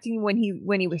was acting when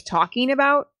he was talking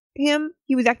about him.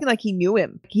 He was acting like he knew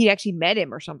him. He actually met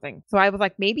him or something. So I was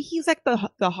like, maybe he's like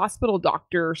the hospital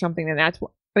doctor or something, and that's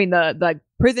what. I mean, the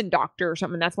prison doctor or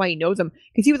something. That's why he knows him.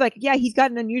 Because he was like, yeah, he's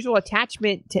got an unusual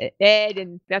attachment to Ed.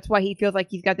 And that's why he feels like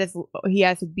he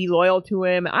has to be loyal to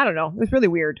him. I don't know. It was really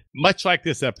weird. Much like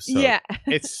this episode. Yeah.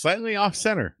 It's slightly off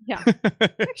center. Yeah.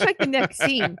 Actually, like the next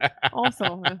scene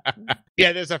also.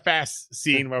 Yeah, there's a fast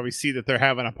scene where we see that they're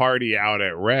having a party out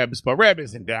at Reb's, but Reb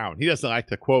isn't down. He doesn't like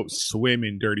to, quote, swim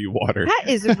in dirty water. That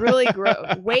is really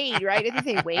gross. Wade, right? Did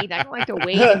they say Wade? I don't like to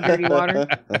wade in dirty water.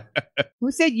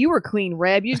 Who said you were clean,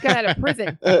 Reb? You just got out of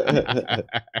prison.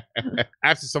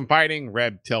 After some fighting,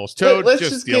 Reb tells Toad, let's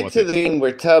just get to the scene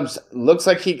where Tubbs looks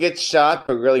like he gets shot,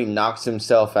 but really knocks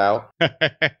himself out.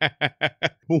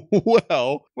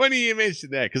 Well, when do you mention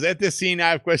that? Because at this scene,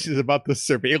 I have questions about the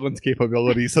surveillance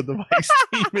capabilities of the Vice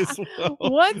team as well.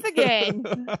 Once again,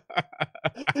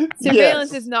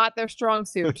 surveillance is not their strong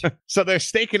suit. So they're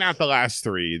staking out the last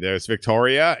three. There's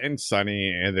Victoria and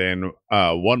Sonny, and then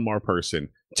one more person.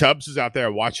 Tubbs is out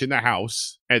there watching the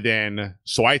house, and then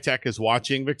Switek is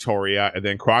watching Victoria, and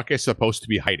then Crockett's supposed to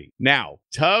be hiding. Now,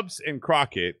 Tubbs and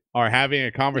Crockett are having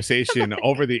a conversation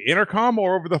over the intercom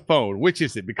or over the phone. Which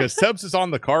is it? Because Tubbs is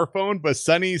on the car phone, but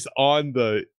Sonny's on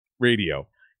the radio.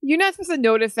 You're not supposed to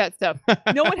notice that stuff.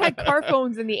 No one had car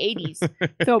phones in the 80s.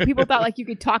 So people thought like you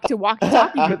could talk to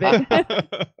walkie-talkie with it.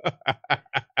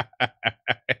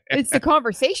 It's the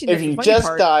conversation. If you just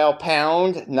part. dial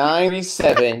pound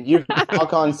 97, you can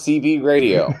talk on CB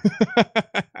radio.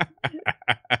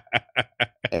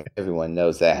 Everyone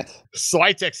knows that.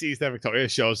 Switek sees that Victoria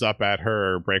shows up at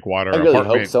her breakwater I really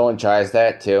apartment. hope someone tries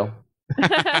that too.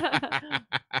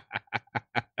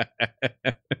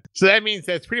 So that means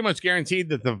that it's pretty much guaranteed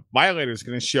that the violator is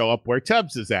going to show up where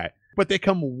Tubbs is at. But they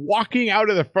come walking out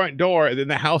of the front door, and then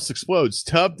the house explodes.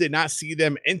 Tubbs did not see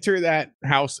them enter that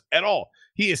house at all.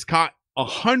 He is caught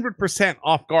 100%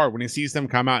 off guard when he sees them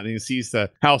come out and he sees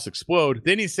the house explode.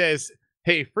 Then he says,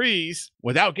 hey, freeze,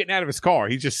 without getting out of his car.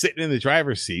 He's just sitting in the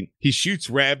driver's seat. He shoots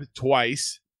Reb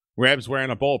twice. Reb's wearing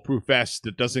a bulletproof vest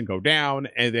that doesn't go down,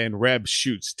 and then Reb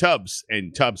shoots Tubbs,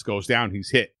 and Tubbs goes down.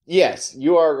 He's hit. Yes,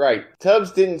 you are right.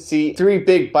 Tubbs didn't see three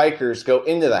big bikers go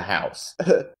into the house.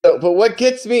 But what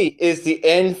gets me is the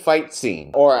end fight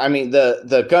scene, or I mean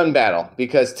the gun battle,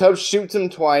 because Tubbs shoots him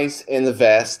twice in the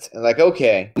vest. And like,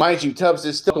 okay, mind you, Tubbs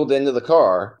is still into the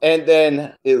car, and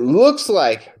then it looks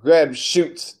like Reb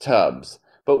shoots Tubbs.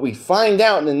 But we find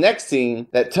out in the next scene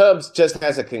that Tubbs just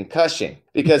has a concussion.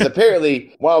 Because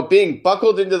apparently, while being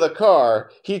buckled into the car,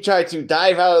 he tried to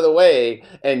dive out of the way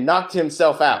and knocked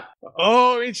himself out.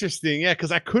 Oh, interesting. Yeah,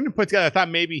 because I couldn't put together. I thought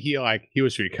maybe he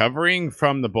was recovering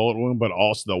from the bullet wound,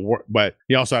 but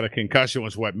he also had a concussion,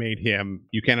 was what made him.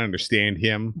 You can't understand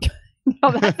him.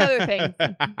 Oh, that's the other thing.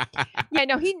 Yeah,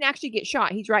 no, he didn't actually get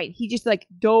shot. He's right. He just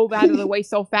dove out of the way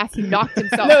so fast he knocked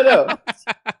himself out.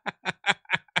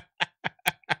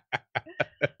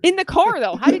 In the car,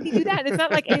 though. How did he do that? It's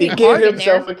not like anything he gave hard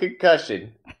himself in a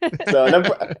concussion. So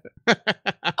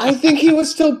I think he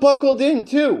was still buckled in,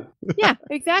 too. Yeah,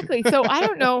 exactly. So I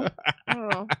don't know.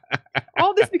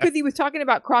 All this because he was talking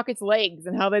about Crockett's legs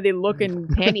and how they look in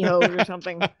pantyhose or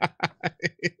something.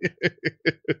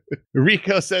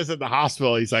 Rico says at the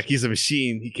hospital, he's like, he's a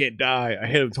machine. He can't die. I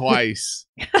hit him twice.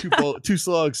 Two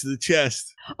slugs to the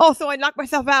chest. Oh, so I knocked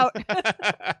myself out.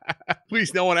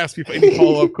 Please, no one ask me for any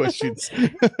follow-up questions.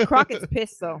 Crockett's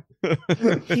pissed, though.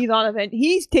 He's on event.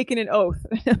 He's taking an oath.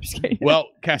 I'm just kidding. Well,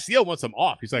 Castillo wants him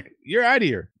off. He's like, you're out of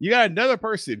here. You got another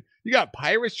person. You got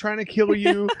pirates trying to kill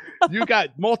you. You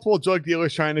got multiple drug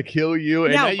dealers trying to kill you.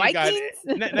 And now you Vikings?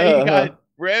 now you got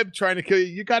Reb trying to kill you.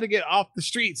 You got to get off the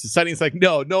streets. And Sonny's like,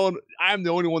 no, I'm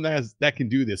the only one that can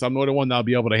do this. I'm the only one that'll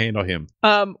be able to handle him.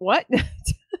 What?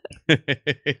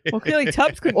 Well, clearly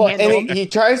Tubbs couldn't handle and him. he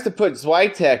tries to put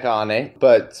Switek on it,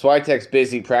 but Switek's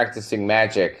busy practicing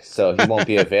magic, so he won't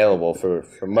be available for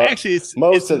most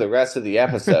of the rest of the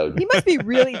episode. He must be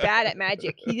really bad at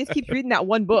magic. He just keeps reading that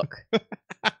one book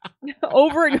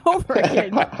over and over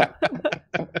again.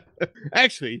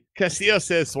 Actually, Castillo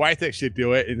says Switek should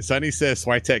do it, and Sonny says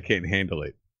Switek can't handle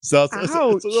it. So it's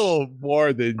a little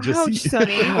more than just... Ouch,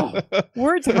 Sonny.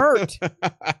 Words hurt.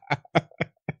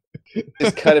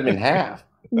 Just cut him in half.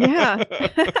 Yeah.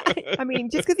 I mean,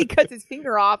 just because he cuts his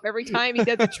finger off every time he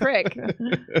does a trick.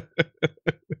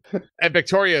 At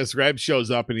Victoria's, Reb shows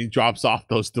up and he drops off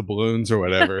those doubloons or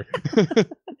whatever.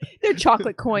 They're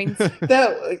chocolate coins.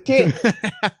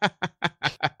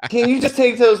 Can you just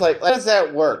take those, like, how does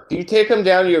that work? Do you take them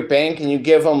down to your bank and you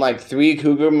give them, like, 3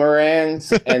 Cougar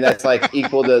Morans, and that's, like,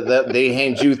 equal to they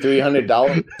hand you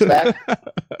 $300 back?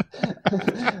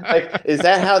 Like, is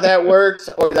that how that works?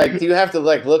 Or, like, do you have to,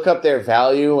 like, look up their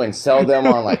value and sell them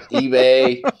on, like,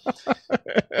 eBay?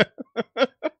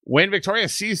 When Victoria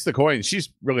sees the coins, she's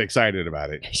really excited about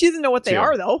it. She doesn't know what they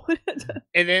are, though.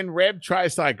 And then Reb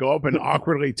tries to, like, go up and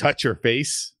awkwardly touch her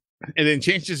face, and then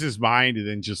changes his mind and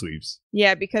then just leaves.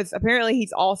 Yeah, because apparently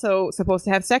he's also supposed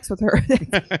to have sex with her.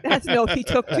 That's an oath he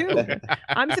took too.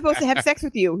 I'm supposed to have sex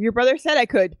with you. Your brother said I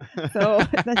could. So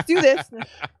let's do this.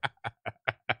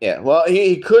 Yeah, well,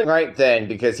 he couldn't right then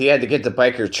because he had to get to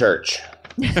biker church.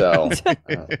 So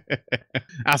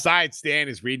outside, Stan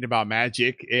is reading about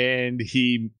magic and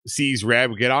he sees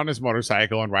Reb get on his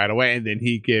motorcycle and ride away, and then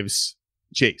he gives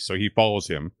chase, so he follows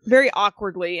him very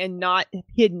awkwardly and not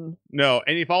hidden. No,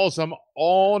 and he follows him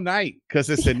all night because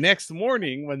it's the next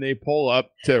morning when they pull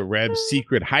up to Reb's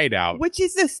secret hideout, which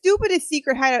is the stupidest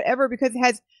secret hideout ever because it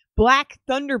has black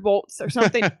thunderbolts or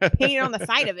something painted on the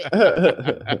side of it.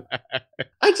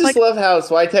 I just love how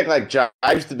Switek like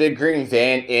drives the big green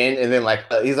van in, and then like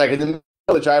he's like in the middle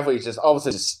of the driveway, he just all of a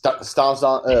sudden just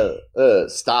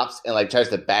stops and like tries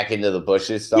to back into the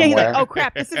bushes somewhere. Yeah, he's like, oh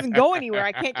crap, this doesn't go anywhere.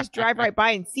 I can't just drive right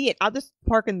by and see it. I'll just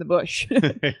park in the bush.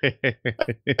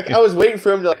 I was waiting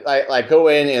for him to like go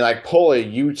in and like pull a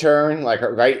U-turn like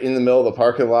right in the middle of the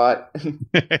parking lot.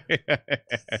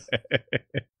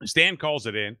 Stan calls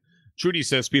it in. Trudy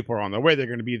says people are on their way. They're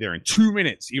going to be there in 2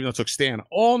 minutes, even though it took Stan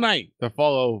all night to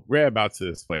follow Reb out to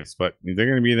this place. But they're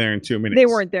going to be there in 2 minutes. They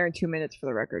weren't there in 2 minutes, for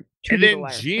the record. Trudy's and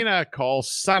then Gina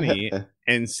calls Sonny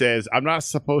and says, I'm not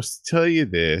supposed to tell you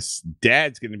this.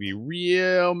 Dad's going to be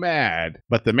real mad.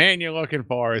 But the man you're looking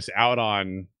for is out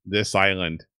on this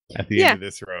island at the end of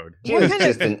this road. She's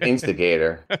just an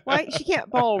instigator. Why she can't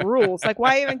follow rules? Like,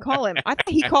 why even call him? I thought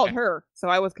he called her, so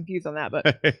I was confused on that.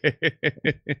 But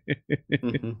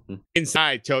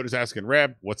inside, Toad is asking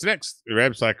Reb, "What's next?"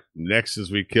 Reb's like, "Next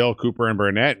is we kill Cooper and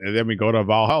Burnett, and then we go to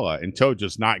Valhalla." And Toad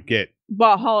does not get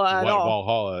Valhalla at what all.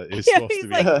 Valhalla is supposed to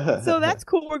be. Like, so that's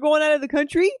cool. We're going out of the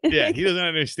country. Yeah, he doesn't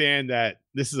understand that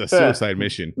this is a suicide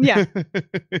mission. Yeah.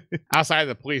 Outside,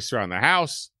 the police surround the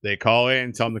house. They call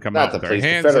in, tell them to come out with their police,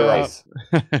 hands up.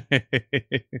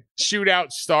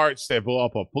 Shootout starts. They blow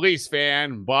up a police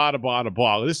van. Blah, blah, blah,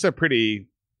 blah. This is a pretty,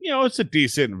 it's a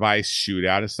decent Vice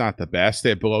shootout. It's not the best.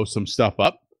 They blow some stuff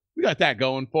up. We got that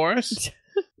going for us.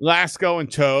 Lasco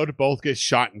and Toad both get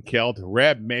shot and killed.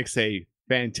 Reb makes a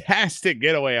fantastic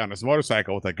getaway on his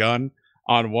motorcycle with a gun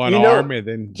on one arm and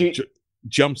then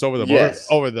jumps over the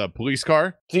over the police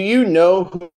car. Do you know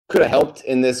who could have helped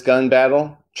in this gun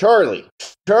battle? Charlie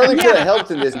could have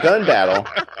helped in this gun battle.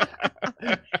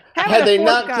 Had they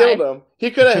not killed him,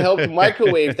 he could have helped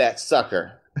microwave that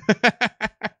sucker.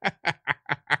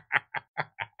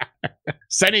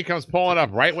 Sonny comes pulling up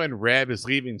right when Reb is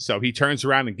leaving, so he turns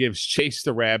around and gives chase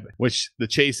to Reb, which the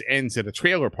chase ends at a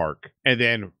trailer park. And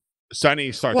then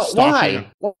Sonny starts stalking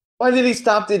him. Why did he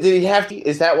stop? Did he have to?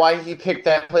 Is that why he picked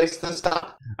that place to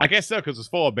stop? I guess so, because it's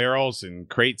full of barrels and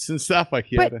crates and stuff.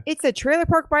 It's a trailer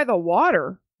park by the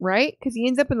water, right? Because they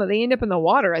end up in the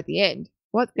water at the end.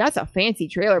 What? That's a fancy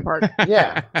trailer park.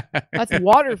 Yeah, that's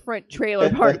waterfront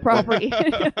trailer park property.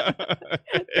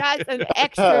 That's an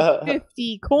extra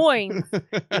 50 coins.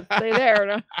 Stay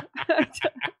there.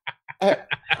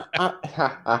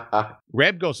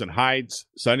 Reb goes and hides.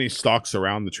 Sonny stalks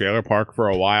around the trailer park for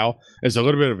a while. There's a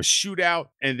little bit of a shootout,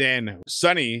 and then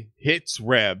Sonny hits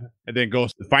Reb and then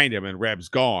goes to find him, and Reb's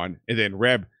gone. And then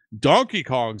Reb Donkey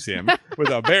Kongs him with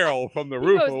a barrel from the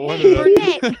roof of one of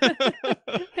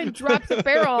the and drops a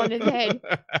barrel on his head.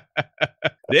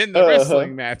 Then the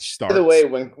wrestling match starts. By the way,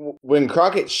 when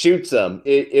Crockett shoots him,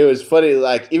 it was funny.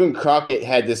 Like even Crockett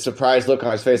had this surprised look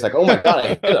on his face, like, "Oh my god, I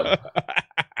hit him!"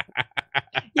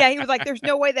 Yeah, he was like, there's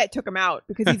no way that took him out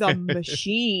because he's a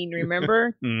machine,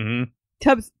 remember? Mm-hmm.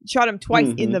 Tubbs shot him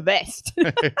twice in the vest.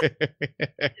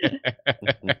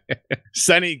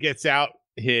 Sonny gets out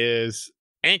his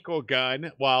ankle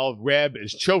gun while Reb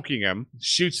is choking him,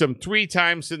 shoots him 3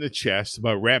 times in the chest,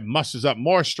 but Reb musters up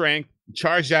more strength,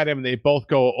 charges at him, and they both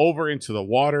go over into the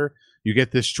water. You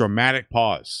get this dramatic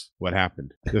pause. What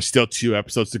happened? There's still 2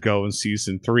 episodes to go in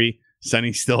season 3.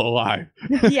 Sonny's still alive.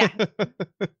 Yeah.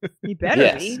 He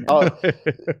better be.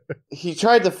 He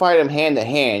tried to fight him hand to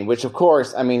hand, which of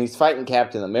course, I mean, he's fighting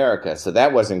Captain America, so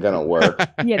that wasn't going to work.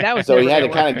 Yeah, that was so he had to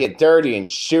kind of get dirty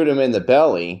and shoot him in the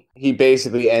belly. He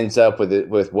basically ends up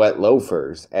with wet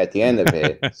loafers at the end of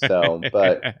it. So,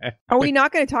 but are we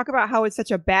not going to talk about how it's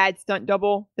such a bad stunt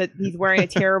double that he's wearing a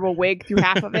terrible wig through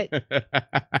half of it?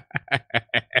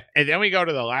 And then we go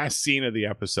to the last scene of the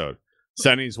episode.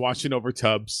 Sonny's watching over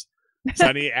Tubbs.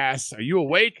 Sonny asks, "Are you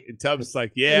awake?" And Tubbs is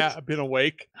like, "Yeah, I've been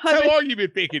awake." How long you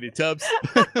been faking it, Tubbs?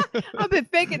 I've been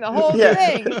faking the whole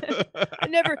thing.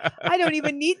 I don't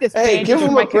even need this. Hey, give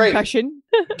him a break. Concussion.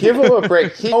 Give him a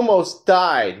break. He almost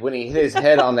died when he hit his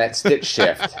head on that stick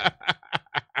shift.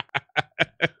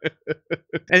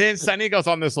 And then Sonny goes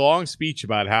on this long speech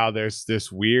about how there's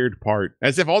this weird part,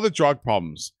 as if all the drug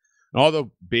problems, and all the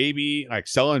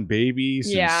selling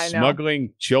babies, and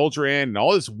smuggling children, and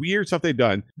all this weird stuff they've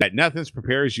done, that nothing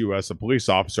prepares you as a police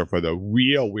officer for the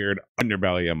real weird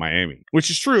underbelly of Miami. Which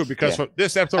is true, because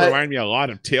this episode reminded me a lot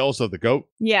of Tales of the Goat.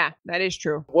 Yeah, that is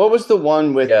true. What was the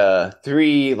one with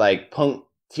 3 punk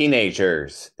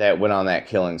teenagers that went on that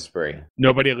killing spree?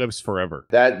 Nobody Lives Forever.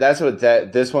 That's what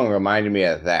this one reminded me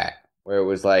of, that. Where it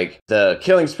was like the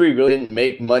killing spree really didn't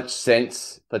make much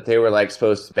sense, but they were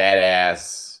supposed to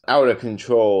badass, out of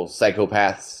control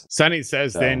psychopaths. Sonny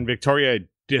says then Victoria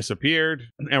disappeared,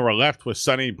 and we're left with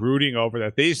Sonny brooding over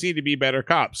that they just need to be better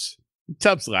cops.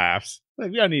 Tubbs laughs. We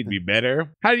don't need to be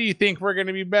better. How do you think we're going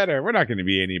to be better? We're not going to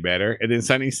be any better. And then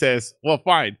Sonny says, well,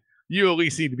 fine. You at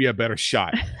least need to be a better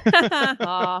shot.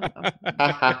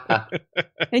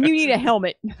 And you need a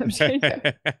helmet.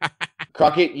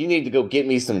 Crockett, you need to go get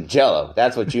me some Jell-O.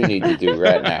 That's what you need to do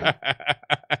right now.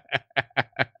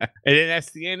 And then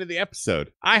that's the end of the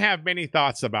episode. I have many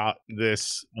thoughts about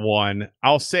this one.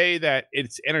 I'll say that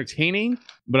it's entertaining,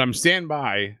 but I'm stand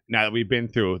by now that we've been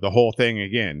through the whole thing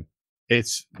again.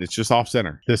 It's just off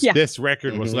center. This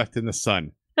record was left in the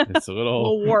sun. It's a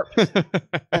little warped.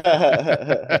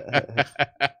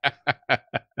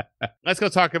 Let's go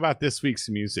talk about this week's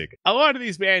music. A lot of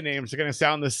these band names are going to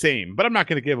sound the same, but I'm not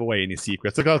going to give away any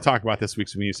secrets. Let's go talk about this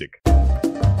week's music.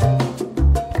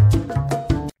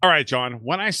 All right, John,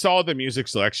 when I saw the music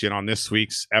selection on this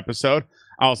week's episode,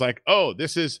 I was like, oh,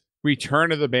 this is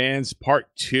Return of the Bands Part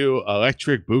 2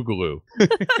 Electric Boogaloo.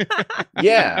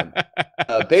 Yeah.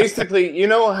 Basically, you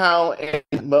know how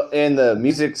in the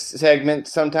music segment,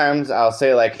 sometimes I'll say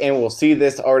and we'll see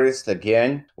this artist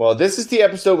again. Well, this is the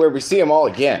episode where we see them all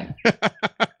again.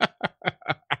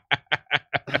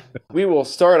 We will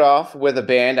start off with a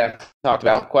band I've talked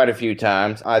about quite a few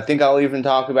times. I think I'll even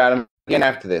talk about them again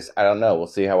after this. I don't know. We'll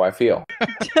see how I feel.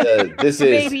 This is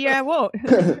maybe I won't.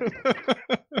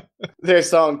 Their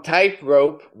song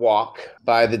Tightrope Walk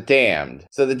by The Damned.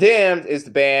 So The Damned is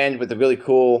the band with the really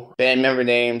cool band member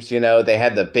names. You know, they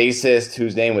had the bassist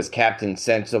whose name was Captain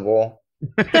Sensible.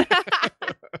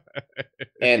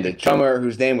 And the drummer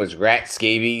whose name was Rat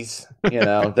Scabies. You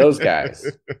know, those guys.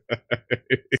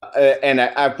 And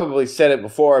I've probably said it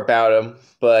before about him,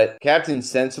 but Captain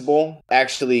Sensible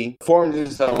actually formed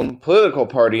his own political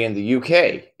party in the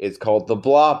UK. It's called the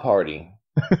Blah Party.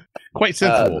 Quite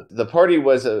sensible. The party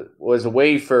was a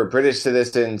way for British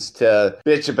citizens to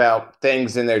bitch about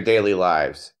things in their daily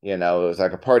lives. You know, it was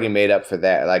like a party made up for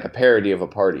that, like a parody of a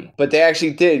party. But they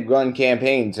actually did run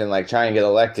campaigns and try and get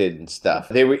elected and stuff.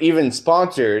 They were even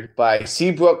sponsored by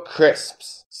Seabrook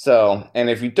Crisps. So, and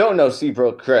if you don't know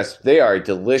Seabrook Crisps, they are a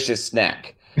delicious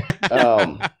snack.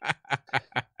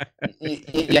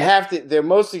 You have to. They're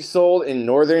mostly sold in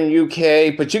northern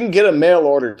UK, but you can get a mail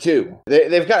order too.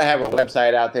 They've got to have a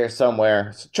website out there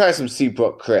somewhere. So try some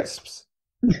Seabrook Crisps.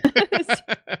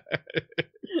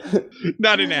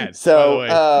 Not an ad. So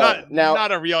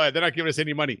not a real ad. They're not giving us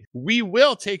any money. We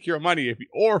will take your money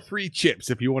or free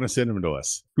chips if you want to send them to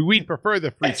us. We'd prefer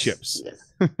the free chips.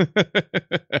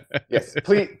 Yes.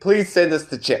 Please send us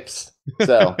the chips.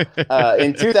 So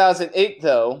in 2008,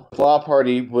 though, Blah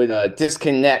Party would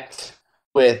disconnect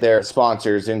with their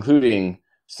sponsors, including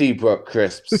Seabrook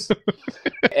Crisps.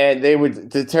 And they would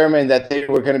determine that they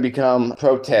were going to become a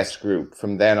protest group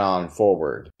from then on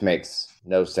forward. Makes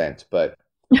no sense, but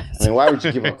I mean, why would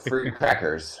you give up free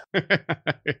crackers?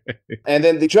 And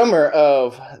then the drummer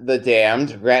of The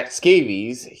Damned, Rat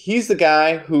Scabies, he's the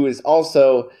guy who is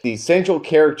also the central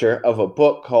character of a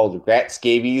book called Rat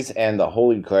Scabies and the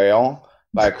Holy Grail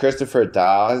by Christopher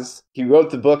Dawes. He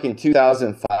wrote the book in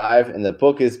 2005, and the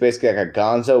book is basically like a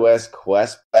Gonzo-esque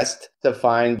quest to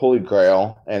find Holy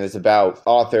Grail, and it's about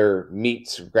author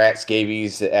meets Rat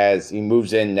Scabies as he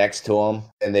moves in next to him,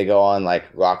 and they go on like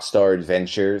rock star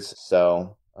adventures.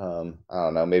 So, I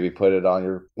don't know, maybe put it on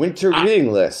your winter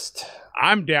reading list.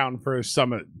 I'm down for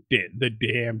some of the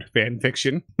Damned fan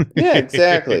fiction. Yeah,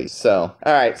 exactly. So,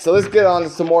 all right. So let's get on to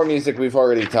some more music we've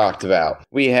already talked about.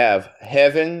 We have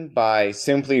Heaven by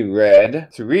Simply Red.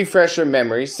 To refresh your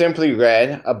memory, Simply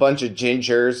Red, a bunch of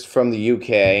gingers from the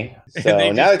UK.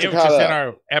 So now that it you're was caught just up, in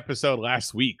our episode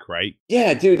last week, right?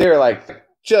 yeah, dude, they're like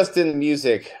just in the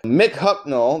music. Mick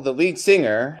Hucknall, the lead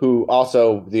singer, who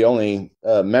also the only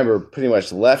member pretty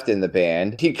much left in the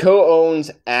band, he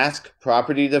co-owns Ask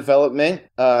Property Development,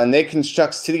 and they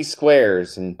construct city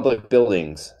squares and public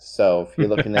buildings. So if you're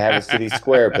looking to have a city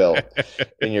square built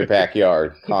in your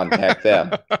backyard, contact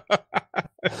them.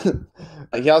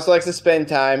 He also likes to spend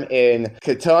time in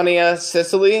Catania,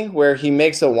 Sicily, where he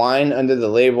makes a wine under the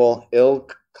label Il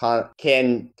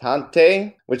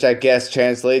Cantante, which I guess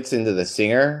translates into the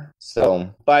singer.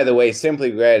 So, by the way,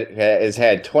 Simply Red has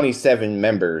had 27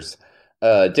 members,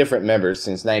 different members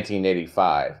since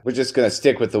 1985. We're just going to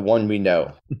stick with the one we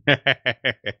know.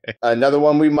 Another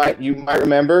one you might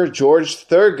remember, George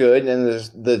Thorogood and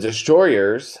the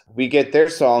Destroyers. We get their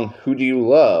song, Who Do You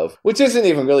Love? Which isn't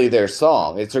even really their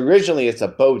song. It's a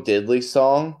Bo Diddley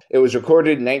song. It was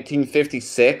recorded in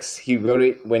 1956. He wrote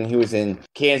it when he was in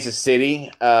Kansas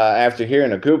City after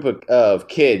hearing a group of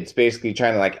kids basically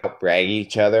trying to like brag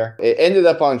each other. It ended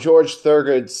up on George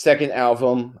Thorogood's second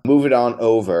album, Move It On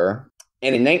Over.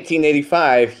 And in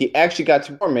 1985, he actually got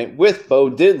to perform it with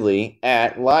Bo Diddley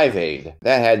at Live Aid.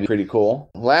 That had to be pretty cool.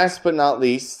 Last but not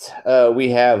least, we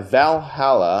have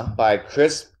Valhalla by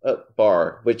Chris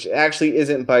Barr, which actually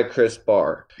isn't by Chris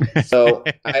Barr. So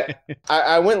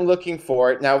I went looking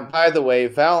for it. Now, by the way,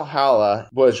 Valhalla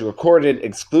was recorded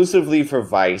exclusively for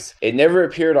Vice. It never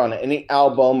appeared on any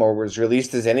album or was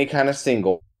released as any kind of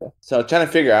single. So I'm trying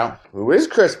to figure out, who is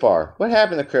Chris Barr? What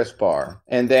happened to Chris Barr?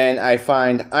 And then I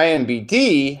find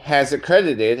IMDb has it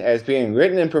credited as being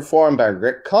written and performed by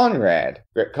Rick Conrad.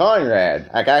 Rick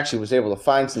Conrad, I actually was able to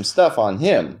find some stuff on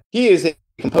him. He is a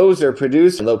composer,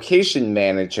 producer, location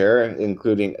manager,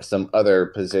 including some other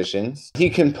positions.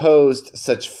 He composed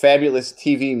such fabulous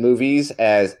TV movies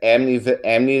as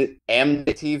Amityville,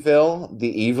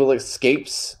 The Evil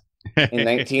Escapes, in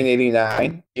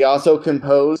 1989. He also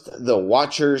composed The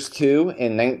Watchers 2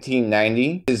 in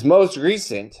 1990. His most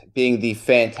recent being the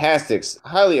fantastic,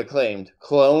 highly acclaimed,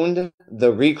 Cloned,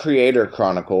 The Recreator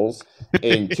Chronicles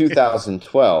in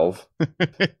 2012,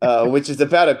 which is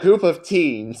about a group of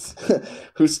teens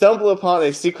who stumble upon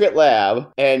a secret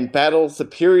lab and battle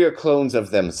superior clones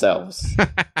of themselves.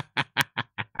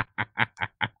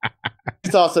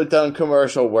 He's also done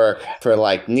commercial work for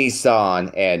like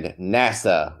Nissan and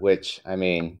NASA, which, I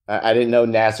mean, I didn't know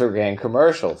NASA ran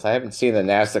commercials. I haven't seen a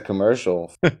NASA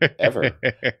commercial ever.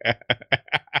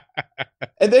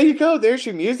 And there you go. There's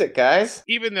your music, guys.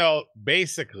 Even though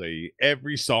basically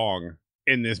every song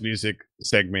in this music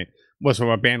segment was from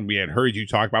a band we had heard you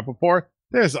talk about before,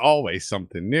 there's always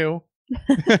something new.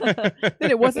 Then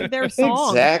it wasn't their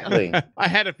song. Exactly. I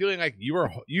had a feeling like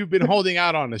you've been holding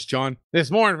out on us, John. There's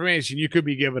more information you could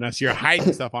be giving us. You're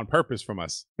hiding stuff on purpose from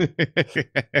us.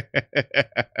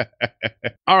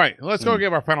 All right, let's go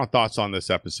give our final thoughts on this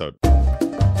episode. All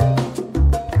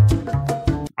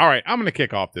right, I'm going to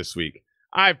kick off this week.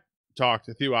 I've talked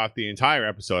throughout the entire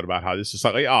episode about how this is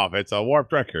slightly off. It's a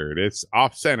warped record. It's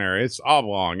off center. It's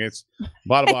oblong. It's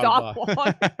blah, blah, blah,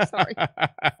 blah. Sorry.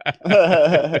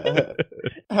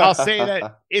 I'll say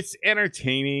that it's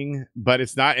entertaining, but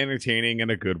it's not entertaining in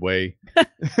a good way.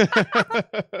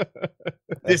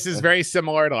 This is very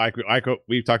similar to like what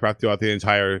we've talked about throughout the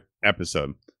entire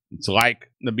episode. It's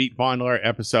like the Meat Fondler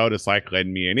episode. It's like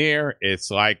Lend Me an Ear. It's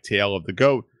like Tale of the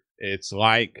Goat. It's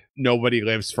like Nobody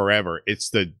Lives Forever. It's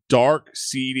the dark,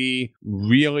 seedy,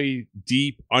 really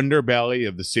deep underbelly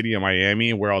of the city of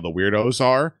Miami where all the weirdos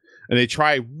are. And they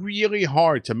try really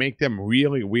hard to make them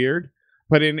really weird.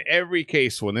 But in every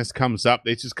case, when this comes up,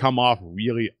 they just come off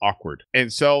really awkward.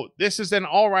 And so this is an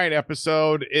all right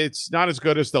episode. It's not as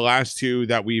good as the last two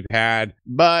that we've had,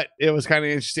 but it was kind of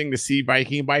interesting to see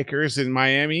Viking bikers in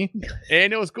Miami.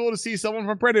 And it was cool to see someone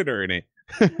from Predator in it.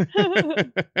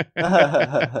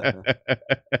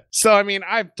 So, I mean,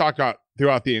 I've talked about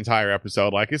throughout the entire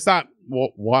episode, like, it's not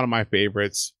one of my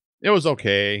favorites. It was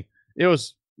okay.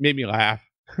 It made me laugh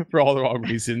for all the wrong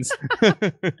reasons.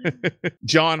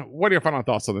 John, what are your final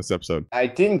thoughts on this episode? I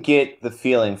didn't get the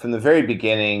feeling from the very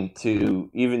beginning to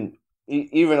even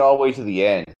all the way to the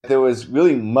end. There was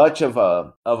really much of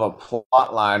a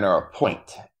plot line or a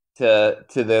point to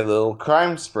their little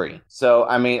crime spree. So,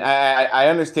 I mean, I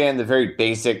understand the very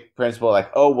basic principle,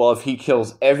 like, oh, well, if he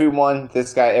kills everyone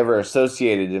this guy ever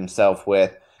associated himself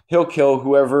with, he'll kill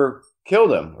whoever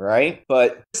killed him, right?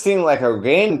 But it seemed like a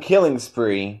random killing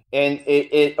spree, and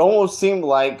it almost seemed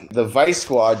like the Vice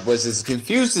Squad was as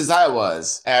confused as I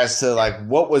was as to, like,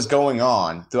 what was going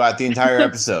on throughout the entire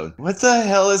episode. What the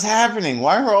hell is happening?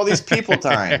 Why are all these people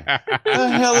dying? What the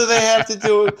hell do they have to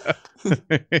do?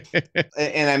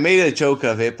 And I made a joke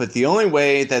of it, but the only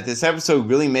way that this episode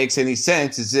really makes any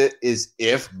sense is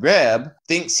if Reb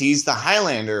thinks he's the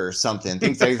Highlander or something.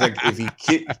 Thinks that he's like, if he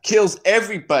kills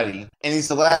everybody and he's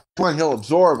the last one, he'll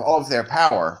absorb all of their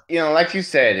power. You know, like you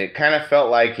said, it kind of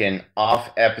felt like an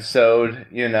off episode,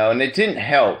 you know, and it didn't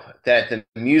help that the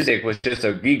music was just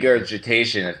a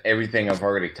regurgitation of everything I've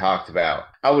already talked about.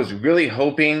 I was really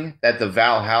hoping that the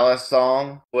Valhalla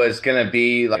song was going to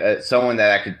be like someone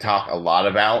that I could talk a lot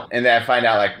about. And then I find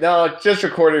out, like, no, just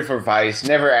recorded for Vice,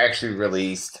 never actually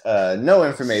released, no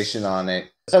information on it.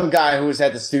 Some guy who was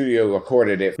at the studio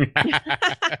recorded it.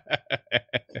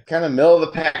 Kind of middle of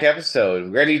the pack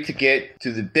episode, ready to get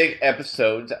to the big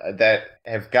episodes that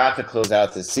have got to close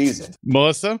out this season.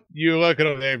 Melissa, you look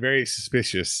over there very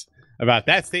suspicious about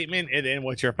that statement, and then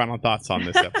what's your final thoughts on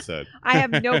this episode? I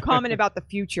have no comment about the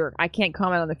future. I can't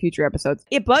comment on the future episodes.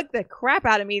 It bugged the crap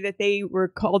out of me that they were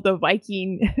called the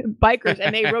Viking Bikers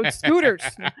and they rode scooters.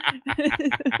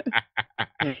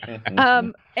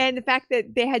 And the fact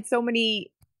that they had so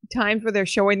many times where they're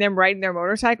showing them riding their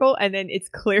motorcycle, and then it's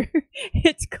clear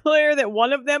that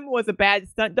one of them was a bad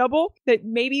stunt double, that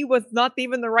maybe was not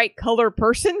even the right color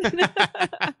person.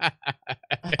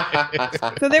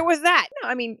 So there was that. No,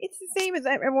 I mean, it's the same as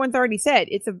everyone's already said.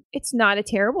 It's not a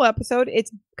terrible episode.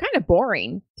 It's kind of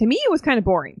boring. To me, it was kind of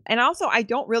boring. And also, I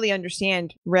don't really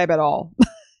understand Reb at all.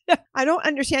 I don't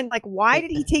understand, like, why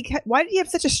did he have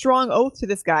such a strong oath to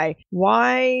this guy?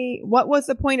 What was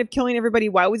the point of killing everybody?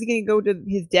 Why was he going to go to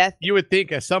his death? You would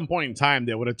think at some point in time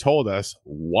they would have told us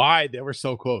why they were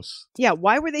so close. Yeah,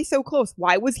 why were they so close?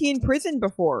 Why was he in prison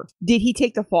before? Did he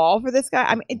take the fall for this guy?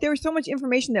 I mean, there was so much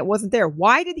information that wasn't there.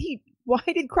 Why did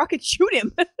Crockett shoot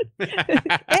him?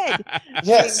 Ed.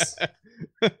 Yes.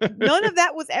 None of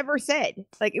that was ever said.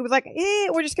 Like, it was like,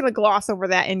 we're just going to gloss over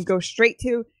that and go straight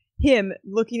to him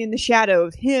looking in the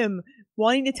shadows, him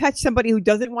wanting to touch somebody who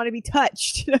doesn't want to be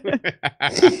touched.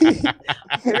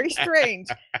 Very strange.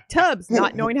 Tubbs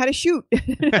not knowing how to shoot.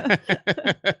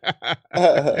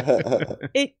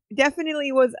 It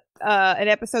definitely was an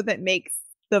episode that makes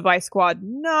the Vice Squad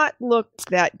not look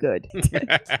that good.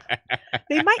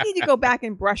 They might need to go back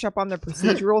and brush up on the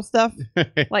procedural stuff,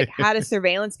 like how to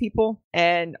surveillance people,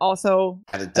 and also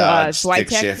How to dodge stick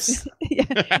Switek. shifts. Yeah,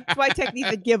 Switek needs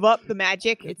to give up the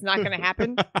magic. It's not going to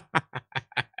happen.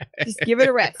 Just give it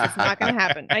a rest. It's not going to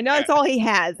happen. I know it's all he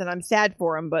has, and I'm sad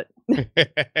for him, but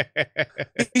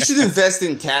You should invest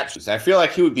in tap shoes. I feel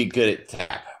like he would be good at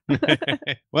tap.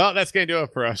 Well, that's going to do it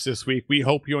for us this week. We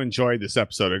hope you enjoyed this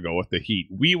episode of Go With The Heat.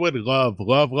 We would love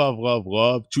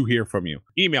to hear from you.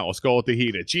 Email us,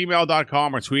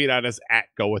 gowiththeheat@gmail.com, or tweet at us at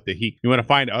gowiththeheat. You want to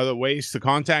find other ways to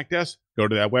contact us? Go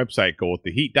to that website,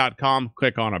 gowiththeheat.com.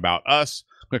 Click on About Us.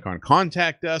 Click on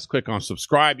Contact Us. Click on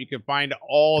Subscribe. You can find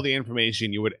all the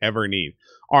information you would ever need.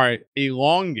 Our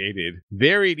elongated,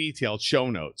 very detailed show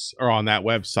notes are on that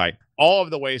website. All of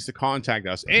the ways to contact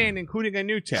us, and including a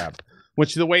new tab,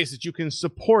 which are the ways that you can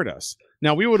support us.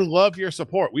 Now, we would love your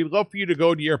support. We'd love for you to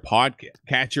go to your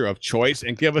podcatcher of choice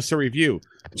and give us a review.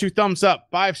 2 thumbs up,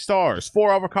 5 stars,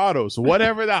 4 avocados,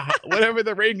 whatever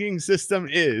the ranking system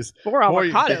is. 4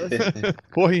 avocados.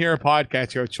 For your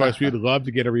podcatcher of choice, we'd love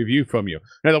to get a review from you.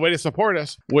 Now, the way to support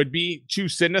us would be to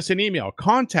send us an email.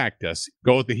 Contact us,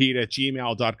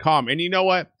 gowiththeheat@gmail.com. And you know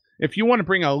what? If you want to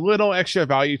bring a little extra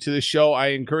value to the show, I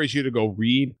encourage you to go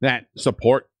read that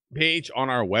support page on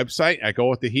our website at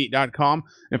gowiththeheat.com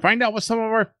and find out what some of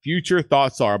our future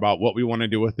thoughts are about what we want to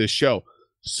do with this show.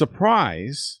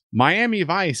 Surprise, Miami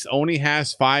Vice only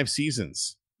has 5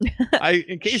 seasons.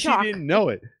 In case you didn't know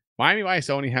it, Miami Vice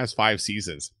only has 5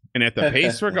 seasons. And at the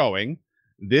pace we're going,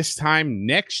 this time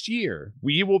next year,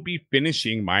 we will be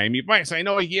finishing Miami Vice. I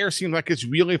know a year seems like it's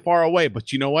really far away,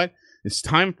 but you know what? It's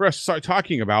time for us to start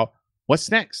talking about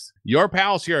What's next? Your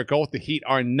pals here at Go With The Heat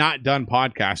are not done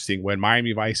podcasting when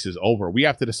Miami Vice is over. We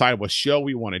have to decide what show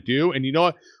we want to do. And you know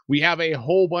what? We have a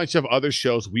whole bunch of other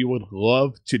shows we would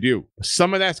love to do.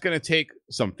 Some of that's going to take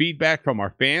some feedback from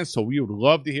our fans, so we would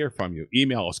love to hear from you.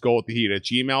 Email us,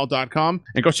 gowiththeheat@gmail.com,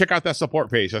 and go check out that support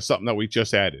page. That's something that we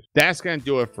just added. That's going to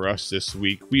do it for us this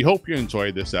week. We hope you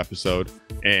enjoyed this episode,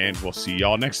 and we'll see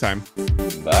y'all next time.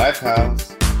 Bye,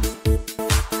 pals.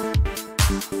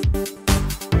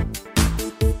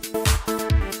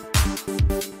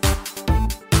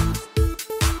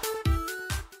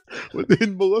 But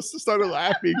then Melissa started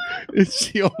laughing, and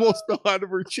she almost fell out of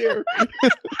her chair.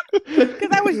 Because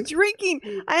I was drinking.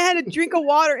 I had a drink of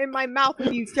water in my mouth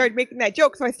when you started making that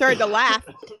joke, so I started to laugh.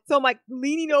 So I'm like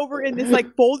leaning over in this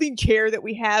like folding chair that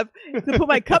we have to put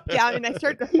my cup down, and I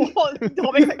started to fall. And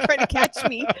Dominic's like trying to catch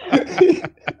me.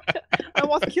 I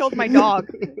almost killed my dog.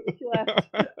 She left.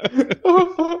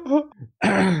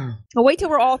 I'll wait till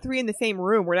we're all three in the same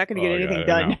room. We're not going to get anything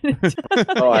done.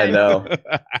 Oh, I know.